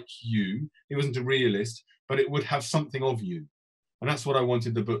look like you. He wasn't a realist, but it would have something of you. And that's what I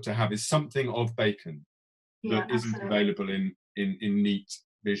wanted the book to have, is something of Bacon that isn't available in neat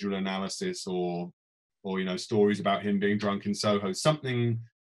visual analysis or you know, stories about him being drunk in Soho, something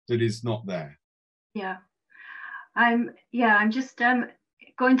that is not there. Yeah. I'm just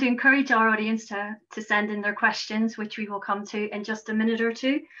going to encourage our audience to send in their questions, which we will come to in just a minute or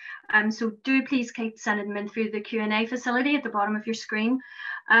two. So do please keep sending them in through the Q&A facility at the bottom of your screen.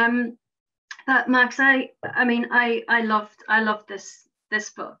 Max, I love this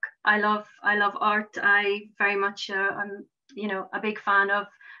book. I love art. I very much I'm a big fan of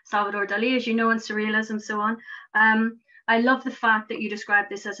Salvador Dali, as you know, and surrealism, so on. I love the fact that you describe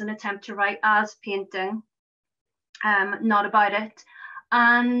this as an attempt to write as painting, not about it.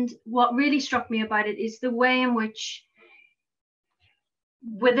 And what really struck me about it is the way in which,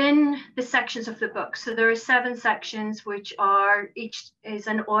 within the sections of the book, so there are 7 sections, which are, each is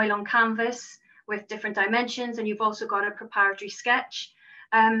an oil on canvas with different dimensions, and you've also got a preparatory sketch.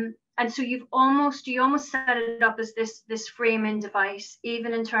 And so you almost set it up as this framing device,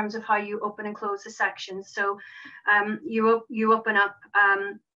 even in terms of how you open and close the sections. So you open up,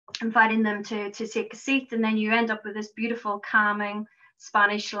 inviting them to take a seat, and then you end up with this beautiful, calming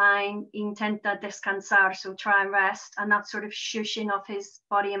Spanish line, intenta descansar, so try and rest, and that sort of shushing of his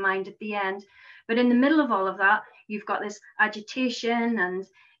body and mind at the end. But in the middle of all of that, you've got this agitation, and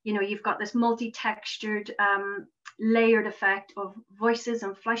you've got this multi-textured, layered effect of voices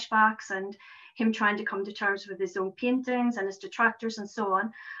and flashbacks, and him trying to come to terms with his own paintings and his detractors and so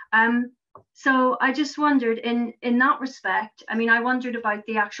on. So I just wondered, in that respect, I wondered about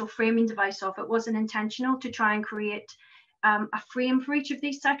the actual framing device of it. Was it intentional to try and create a frame for each of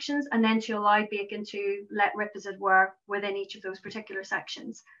these sections, and then to allow Bacon to let rip, as it were, within each of those particular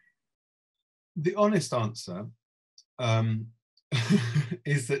sections? The honest answer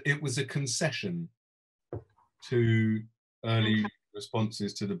is that it was a concession to early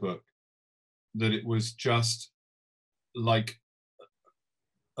responses to the book, that it was just like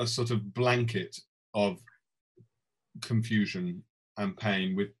a sort of blanket of confusion and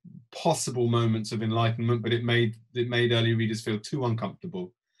pain with possible moments of enlightenment, but it made early readers feel too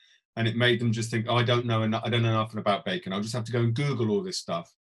uncomfortable, and it made them just think, oh, I don't know enough about Bacon. I'll just have to go and Google all this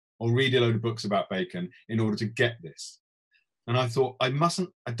stuff or read a load of books about Bacon in order to get this. And I thought, I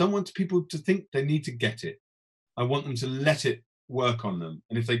don't want people to think they need to get it. I want them to let it work on them,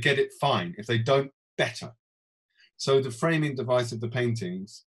 and if they get it, fine. If they don't, better. So the framing device of the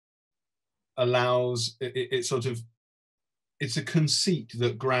paintings allows it's a conceit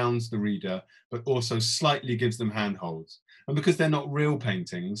that grounds the reader, but also slightly gives them handholds. And because they're not real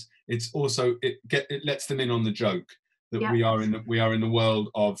paintings, it's also it lets them in on the joke that we are in the world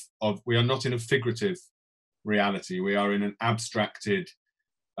of we are not in a figurative reality. We are in an abstracted,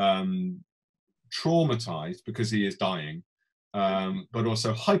 traumatized, because he is dying, but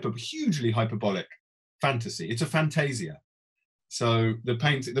also hugely hyperbolic fantasy. It's a fantasia. So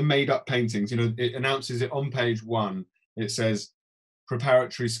the made-up paintings, it announces it on page 1. It says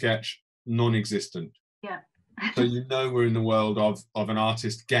preparatory sketch non-existent. Yeah. So we're in the world of an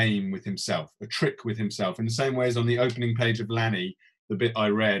artist game with himself, a trick with himself. In the same way as on the opening page of Lanny, the bit I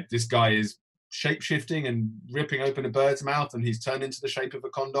read, this guy is shape-shifting and ripping open a bird's mouth, and he's turned into the shape of a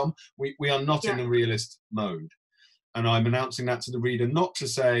condom. We are not in a realist mode. And I'm announcing that to the reader, not to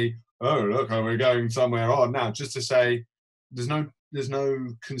say, oh, look, we're going somewhere odd now, just to say there's no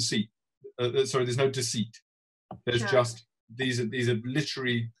conceit. There's no deceit. There's just these are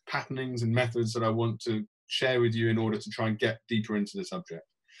literary patternings and methods that I want to share with you in order to try and get deeper into the subject.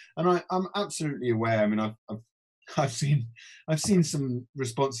 And I'm absolutely aware. I've seen some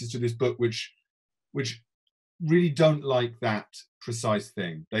responses to this book which really don't like that precise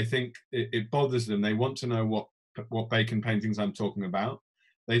thing. They think it bothers them. They want to know what Bacon paintings I'm talking about.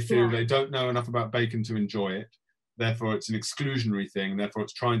 They feel they don't know enough about Bacon to enjoy it. Therefore, it's an exclusionary thing. Therefore,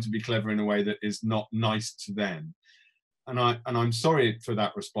 it's trying to be clever in a way that is not nice to them. And I'm sorry for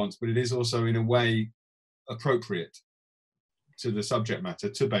that response, but it is also in a way appropriate to the subject matter,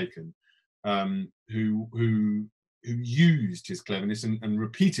 to Bacon, who used his cleverness and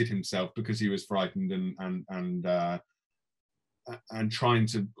repeated himself because he was frightened and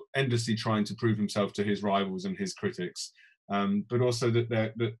endlessly trying to prove himself to his rivals and his critics, but also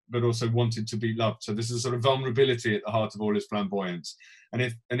but also wanted to be loved. So this is a sort of vulnerability at the heart of all his flamboyance. And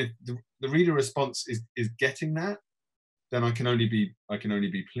if the reader response is getting that, then I can only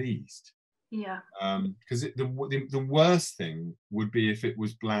be pleased. Yeah. Because the worst thing would be if it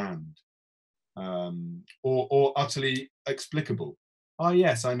was bland, or utterly explicable. Oh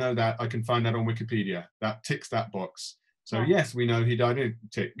yes, I know that. I can find that on Wikipedia. That ticks that box. So yeah. Yes, we know he died in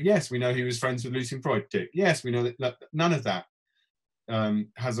tick. Yes, we know he was friends with Lucian Freud, tick. Yes, we know that none of that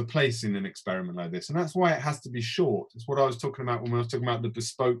has a place in an experiment like this. And that's why it has to be short. It's what I was talking about when I was talking about the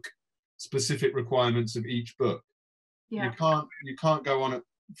bespoke, specific requirements of each book. Yeah. You can't go on it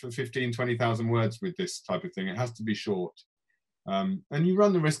for 15, 20,000 words with this type of thing. It has to be short. And you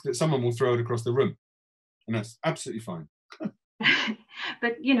run the risk that someone will throw it across the room. And that's absolutely fine.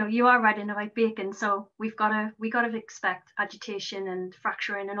 But you are writing about bacon, so we've got to expect agitation and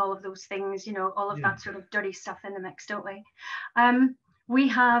fracturing and all of those things, all of that sort of dirty stuff in the mix, don't we? We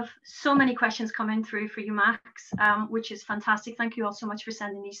have so many questions coming through for you, Max, which is fantastic. Thank you all so much for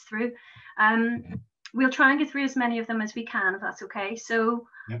sending these through. We'll try and get through as many of them as we can, if that's okay. So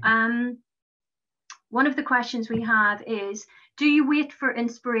one of the questions we have is, do you wait for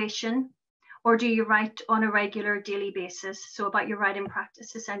inspiration, or do you write on a regular daily basis? So about your writing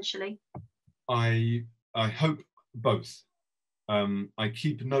practice, essentially. I hope both. I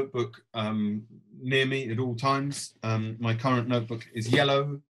keep a notebook near me at all times. My current notebook is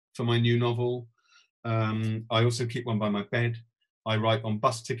yellow for my new novel. I also keep one by my bed. I write on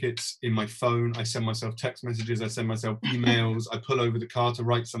bus tickets, in my phone. I send myself text messages. I send myself emails. I pull over the car to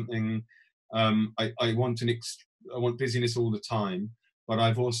write something. I want busyness all the time, but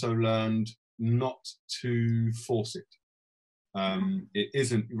I've also learned not to force it.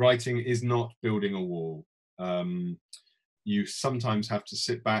 Writing is not building a wall. You sometimes have to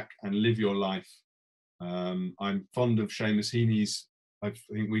sit back and live your life. I'm fond of Seamus Heaney's, I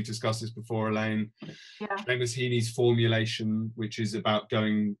think we discussed this before, Elaine. Yeah. Seamus Heaney's formulation, which is about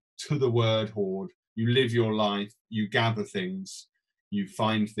going to the word hoard. You live your life, you gather things, you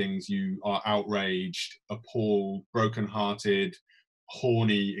find things, you are outraged, appalled, brokenhearted,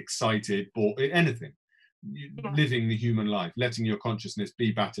 horny, excited, bored, anything. Living the human life, letting your consciousness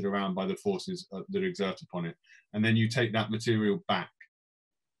be battered around by the forces that exert upon it. And then you take that material back.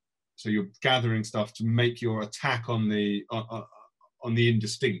 So you're gathering stuff to make your attack on the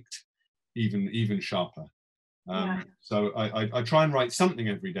indistinct even sharper. So I try and write something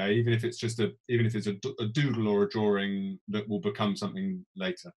every day, even if it's just a doodle or a drawing that will become something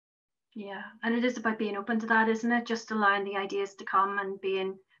later. Yeah, and it is about being open to that, isn't it? Just allowing the ideas to come and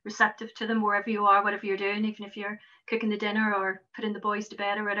being receptive to them wherever you are, whatever you're doing, even if you're cooking the dinner or putting the boys to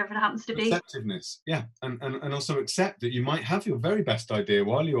bed or whatever it happens to be. Receptiveness, yeah, and also accept that you might have your very best idea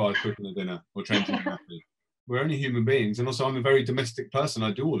while you are cooking the dinner or changing the nappy. We're only human beings, and also I'm a very domestic person.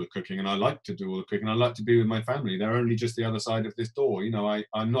 I do all the cooking, and I like to do all the cooking. I like to be with my family. They're only just the other side of this door.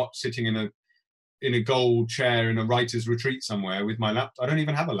 I'm not sitting in a gold chair in a writer's retreat somewhere with my laptop. I don't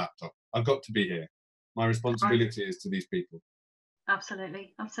even have a laptop. I've got to be here. My responsibility is to these people.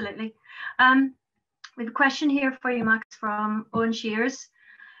 Absolutely. We have a question here for you, Max, from Owen Shears,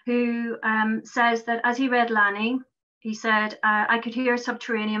 who says that as he read Lanny, he said, I could hear a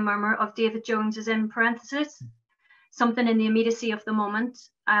subterranean murmur of David Jones's in parenthesis, something in the immediacy of the moment.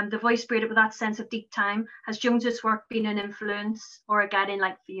 The voice braided with that sense of deep time. Has Jones's work been an influence or a guiding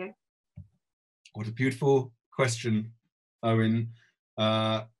light for you? What a beautiful question, Owen.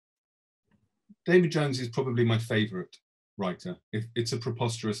 David Jones is probably my favourite writer. It's a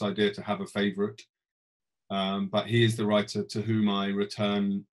preposterous idea to have a favourite, but he is the writer to whom I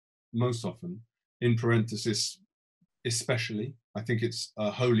return most often. In parenthesis, especially, I think it's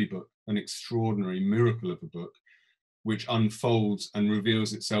a holy book, an extraordinary miracle of a book, which unfolds and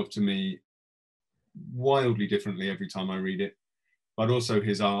reveals itself to me wildly differently every time I read it. But also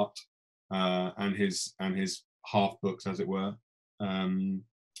his art and his half books, as it were.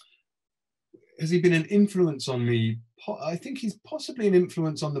 Has he been an influence on me? I think he's possibly an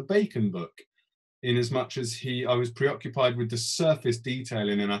influence on the Bacon book, in as much as I was preoccupied with the surface detail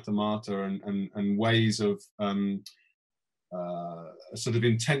in Anathemata and ways of a sort of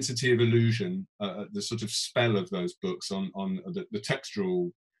intensity of illusion, the sort of spell of those books on the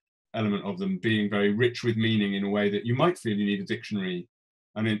textual element of them being very rich with meaning in a way that you might feel you need a dictionary.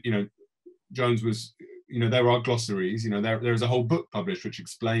 And then, Jones was, there are glossaries, there is a whole book published which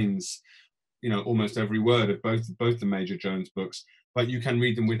explains almost every word of both the major Jones books, but you can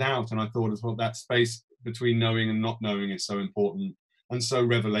read them without. And I thought as well, that space between knowing and not knowing is so important and so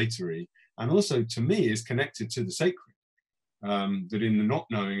revelatory, and also to me is connected to the sacred. that in the not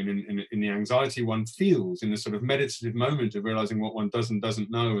knowing and in the anxiety one feels, in the sort of meditative moment of realizing what one does and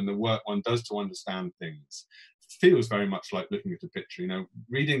doesn't know, and the work one does to understand things, feels very much like looking at a picture. You know,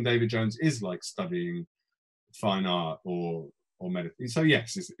 reading David Jones is like studying fine art or meditation. So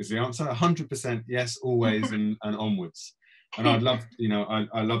yes, is the answer. 100% yes, always, and onwards. And I'd love, you know,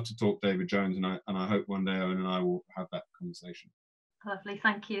 I love to talk David Jones, and I hope one day Owen and I will have that conversation. Lovely,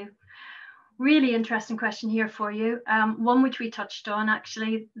 thank you. Really interesting question here for you. One which we touched on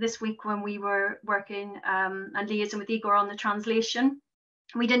actually this week when we were working and liaising with Igor on the translation.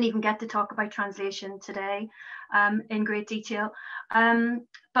 We didn't even get to talk about translation today in great detail.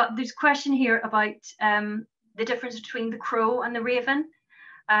 But there's a question here about the difference between the crow and the raven.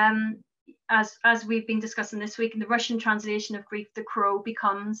 As we've been discussing this week, in the Russian translation of Greek, the crow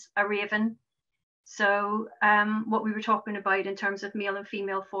becomes a raven. So what we were talking about in terms of male and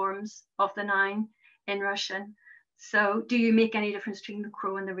female forms of the noun in Russian. So do you make any difference between the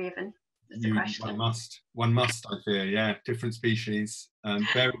crow and the raven? That's the question. One must, I fear, yeah. Different species,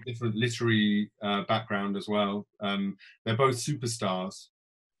 very different literary background as well. They're both superstars,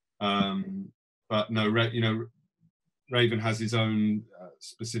 but no, you know, Raven has his own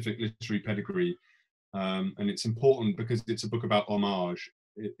specific literary pedigree, and it's important because it's a book about homage.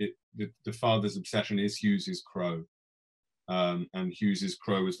 The father's obsession is Hughes's crow, and Hughes's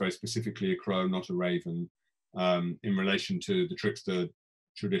crow was very specifically a crow, not a raven, in relation to the trickster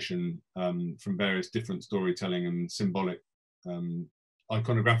tradition from various different storytelling and symbolic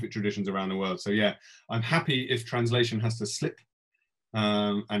iconographic traditions around the world. So yeah, I'm happy if translation has to slip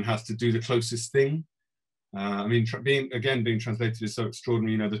and has to do the closest thing. I mean, being translated is so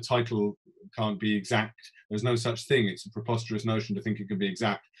extraordinary. You know, the title can't be exact. There's no such thing. It's a preposterous notion to think it could be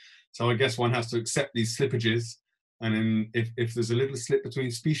exact. So I guess one has to accept these slippages. And then if there's a little slip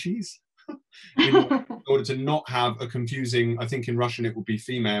between species, in order to not have a confusing, I think in Russian it would be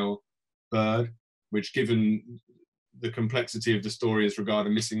female bird, which given the complexity of the story as regard a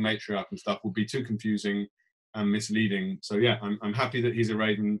missing matriarch and stuff would be too confusing and misleading. So yeah, I'm happy that he's a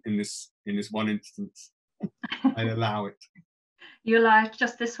raven in this one instance. I allow it. You allow it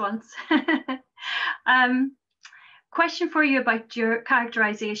just this once. Question for you about your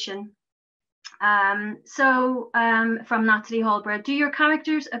characterization. From Natalie Hallbred, do your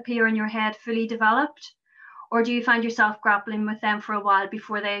characters appear in your head fully developed, or do you find yourself grappling with them for a while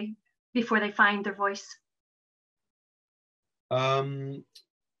before they find their voice? A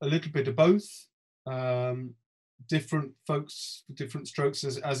little bit of both. Different folks, different strokes,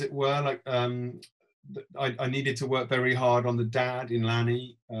 as it were. Like I needed to work very hard on the dad in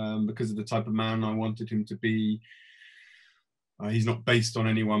Lanny because of the type of man I wanted him to be. He's not based on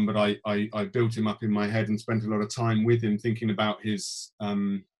anyone, but I built him up in my head and spent a lot of time with him thinking about his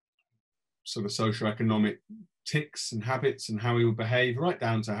sort of socioeconomic tics and habits and how he would behave, right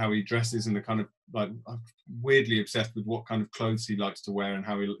down to how he dresses and the kind of, like, I'm weirdly obsessed with what kind of clothes he likes to wear and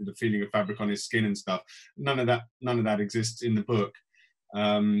how the feeling of fabric on his skin and stuff. None of that exists in the book.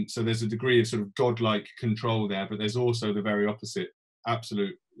 So there's a degree of sort of godlike control there, but there's also the very opposite,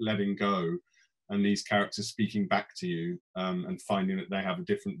 absolute letting go. And these characters speaking back to you and finding that they have a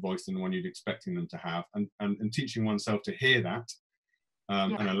different voice than the one you'd expecting them to have, and teaching oneself to hear that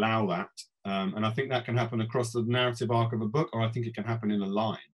and allow that. And I think that can happen across the narrative arc of a book, or I think it can happen in a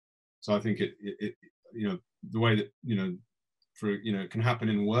line. So I think it you know, the way that, you know, it can happen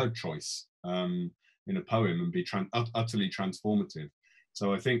in word choice in a poem and be utterly transformative.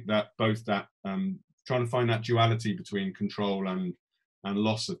 So I think that both that trying to find that duality between control and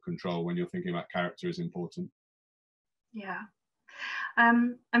loss of control when you're thinking about character is important. Yeah.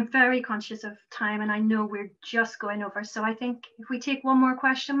 I'm very conscious of time, and I know we're just going over. So I think if we take one more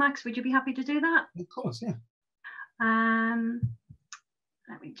question, Max, would you be happy to do that? Of course, yeah.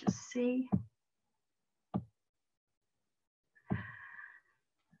 Let me just see.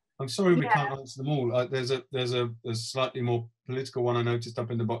 I'm sorry we can't answer them all. There's a slightly more political one I noticed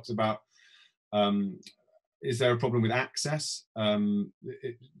up in the box about is there a problem with access?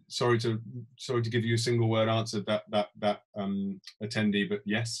 Sorry to give you a single word answer, that attendee, but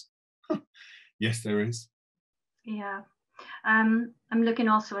yes, yes there is. Yeah, I'm looking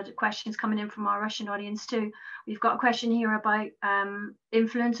also at questions coming in from our Russian audience too. We've got a question here about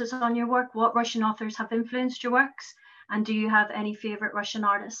influences on your work. What Russian authors have influenced your works, and do you have any favorite Russian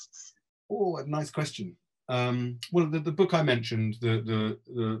artists? Oh, a nice question. Well, the book I mentioned,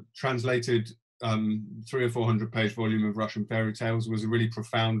 the translated 300 or 400 page volume of Russian fairy tales, was a really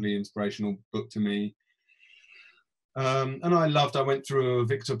profoundly inspirational book to me. And I went through a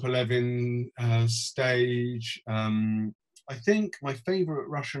Victor Pelevin stage. I think my favorite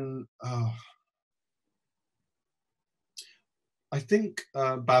Russian, I think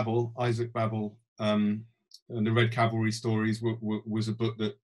Isaac Babel, and the Red Cavalry stories was a book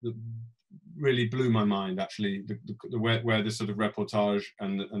that really blew my mind, actually, where the sort of reportage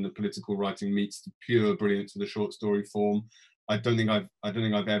and the political writing meets the pure brilliance of the short story form. I don't think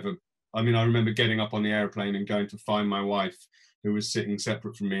I've ever, I mean, I remember getting up on the airplane and going to find my wife, who was sitting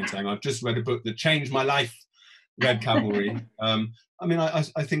separate from me, and saying, I've just read a book that changed my life, Red Cavalry. I mean,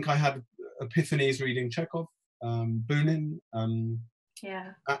 I think I had epiphanies reading Chekhov, Bunin,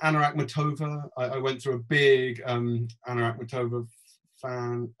 yeah, Anna Akhmatova. I went through a big Anna Akhmatova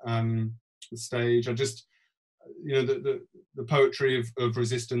fan stage. I just, you know, the poetry of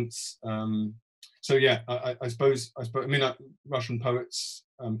resistance. So yeah, I suppose, I mean, Russian poets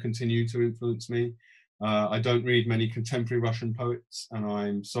continue to influence me. I don't read many contemporary Russian poets, and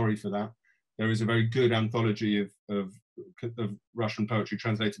I'm sorry for that. There is a very good anthology of Russian poetry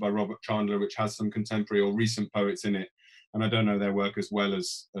translated by Robert Chandler, which has some contemporary or recent poets in it, and I don't know their work as well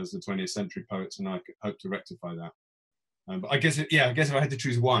as the 20th century poets, and I hope to rectify that. But I guess if I had to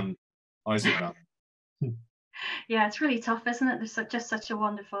choose one, Isaac Babel. Yeah, it's really tough, isn't it? There's just such a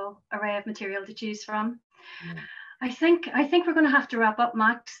wonderful array of material to choose from. Yeah. I think we're going to have to wrap up,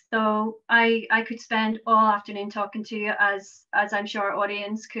 Max, though I could spend all afternoon talking to you, as I'm sure our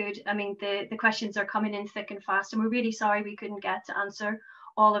audience could. I mean, the questions are coming in thick and fast, and we're really sorry we couldn't get to answer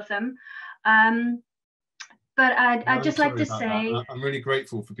all of them. But I'd just like to say, I'm really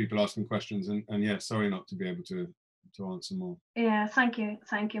grateful for people asking questions, and yeah, sorry not to be able to answer more. Yeah, thank you,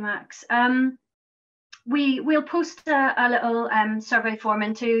 Max. We'll post a little survey form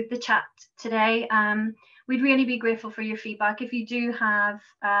into the chat today. We'd really be grateful for your feedback. If you do have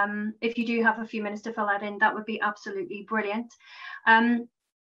a few minutes to fill that in, that would be absolutely brilliant.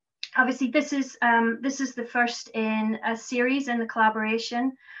 Obviously, this is the first in a series in the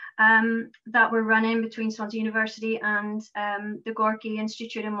collaboration that we're running between Swansea University and the Gorky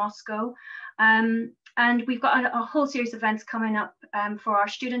Institute in Moscow. And we've got a whole series of events coming up for our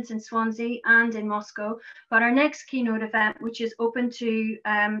students in Swansea and in Moscow. But our next keynote event, which is open to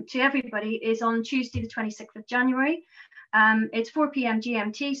everybody, is on Tuesday, the 26th of January. It's 4 p.m.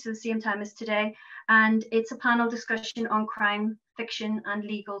 GMT, so the same time as today. And it's a panel discussion on crime, fiction, and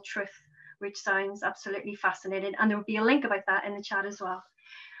legal truth, which sounds absolutely fascinating. And there will be a link about that in the chat as well.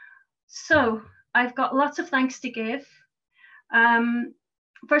 So I've got lots of thanks to give.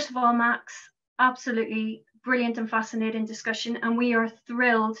 First of all, Max, absolutely brilliant and fascinating discussion, and we are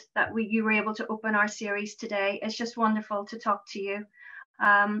thrilled that you were able to open our series today. It's just wonderful to talk to you,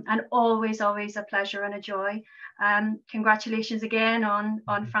 and always a pleasure and a joy. Congratulations again on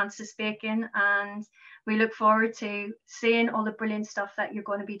Francis Bacon, and we look forward to seeing all the brilliant stuff that you're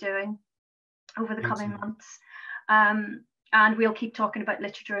going to be doing over the coming months. And we'll keep talking about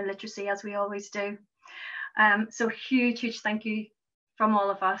literature and literacy as we always do. So huge thank you from all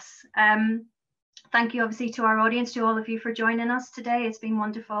of us. Thank you obviously to our audience, to all of you for joining us today. It's been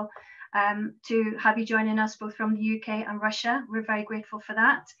wonderful to have you joining us both from the UK and Russia. We're very grateful for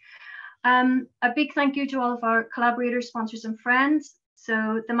that. A big thank you to all of our collaborators, sponsors and friends.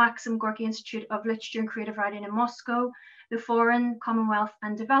 So the Maxim Gorky Institute of Literature and Creative Writing in Moscow, the Foreign, Commonwealth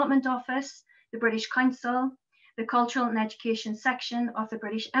and Development Office, the British Council, the Cultural and Education section of the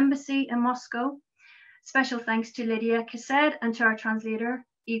British Embassy in Moscow. Special thanks to Lydia Cassed and to our translator,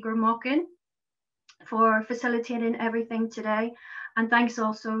 Igor Mokin, for facilitating everything today. And thanks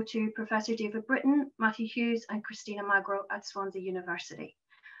also to Professor David Britton, Matthew Hughes, and Christina Magro at Swansea University.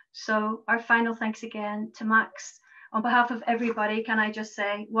 So our final thanks again to Max. On behalf of everybody, can I just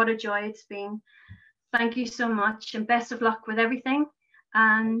say what a joy it's been. Thank you so much, and best of luck with everything.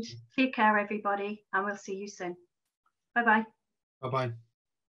 And take care, everybody, and we'll see you soon. Bye-bye. Bye-bye.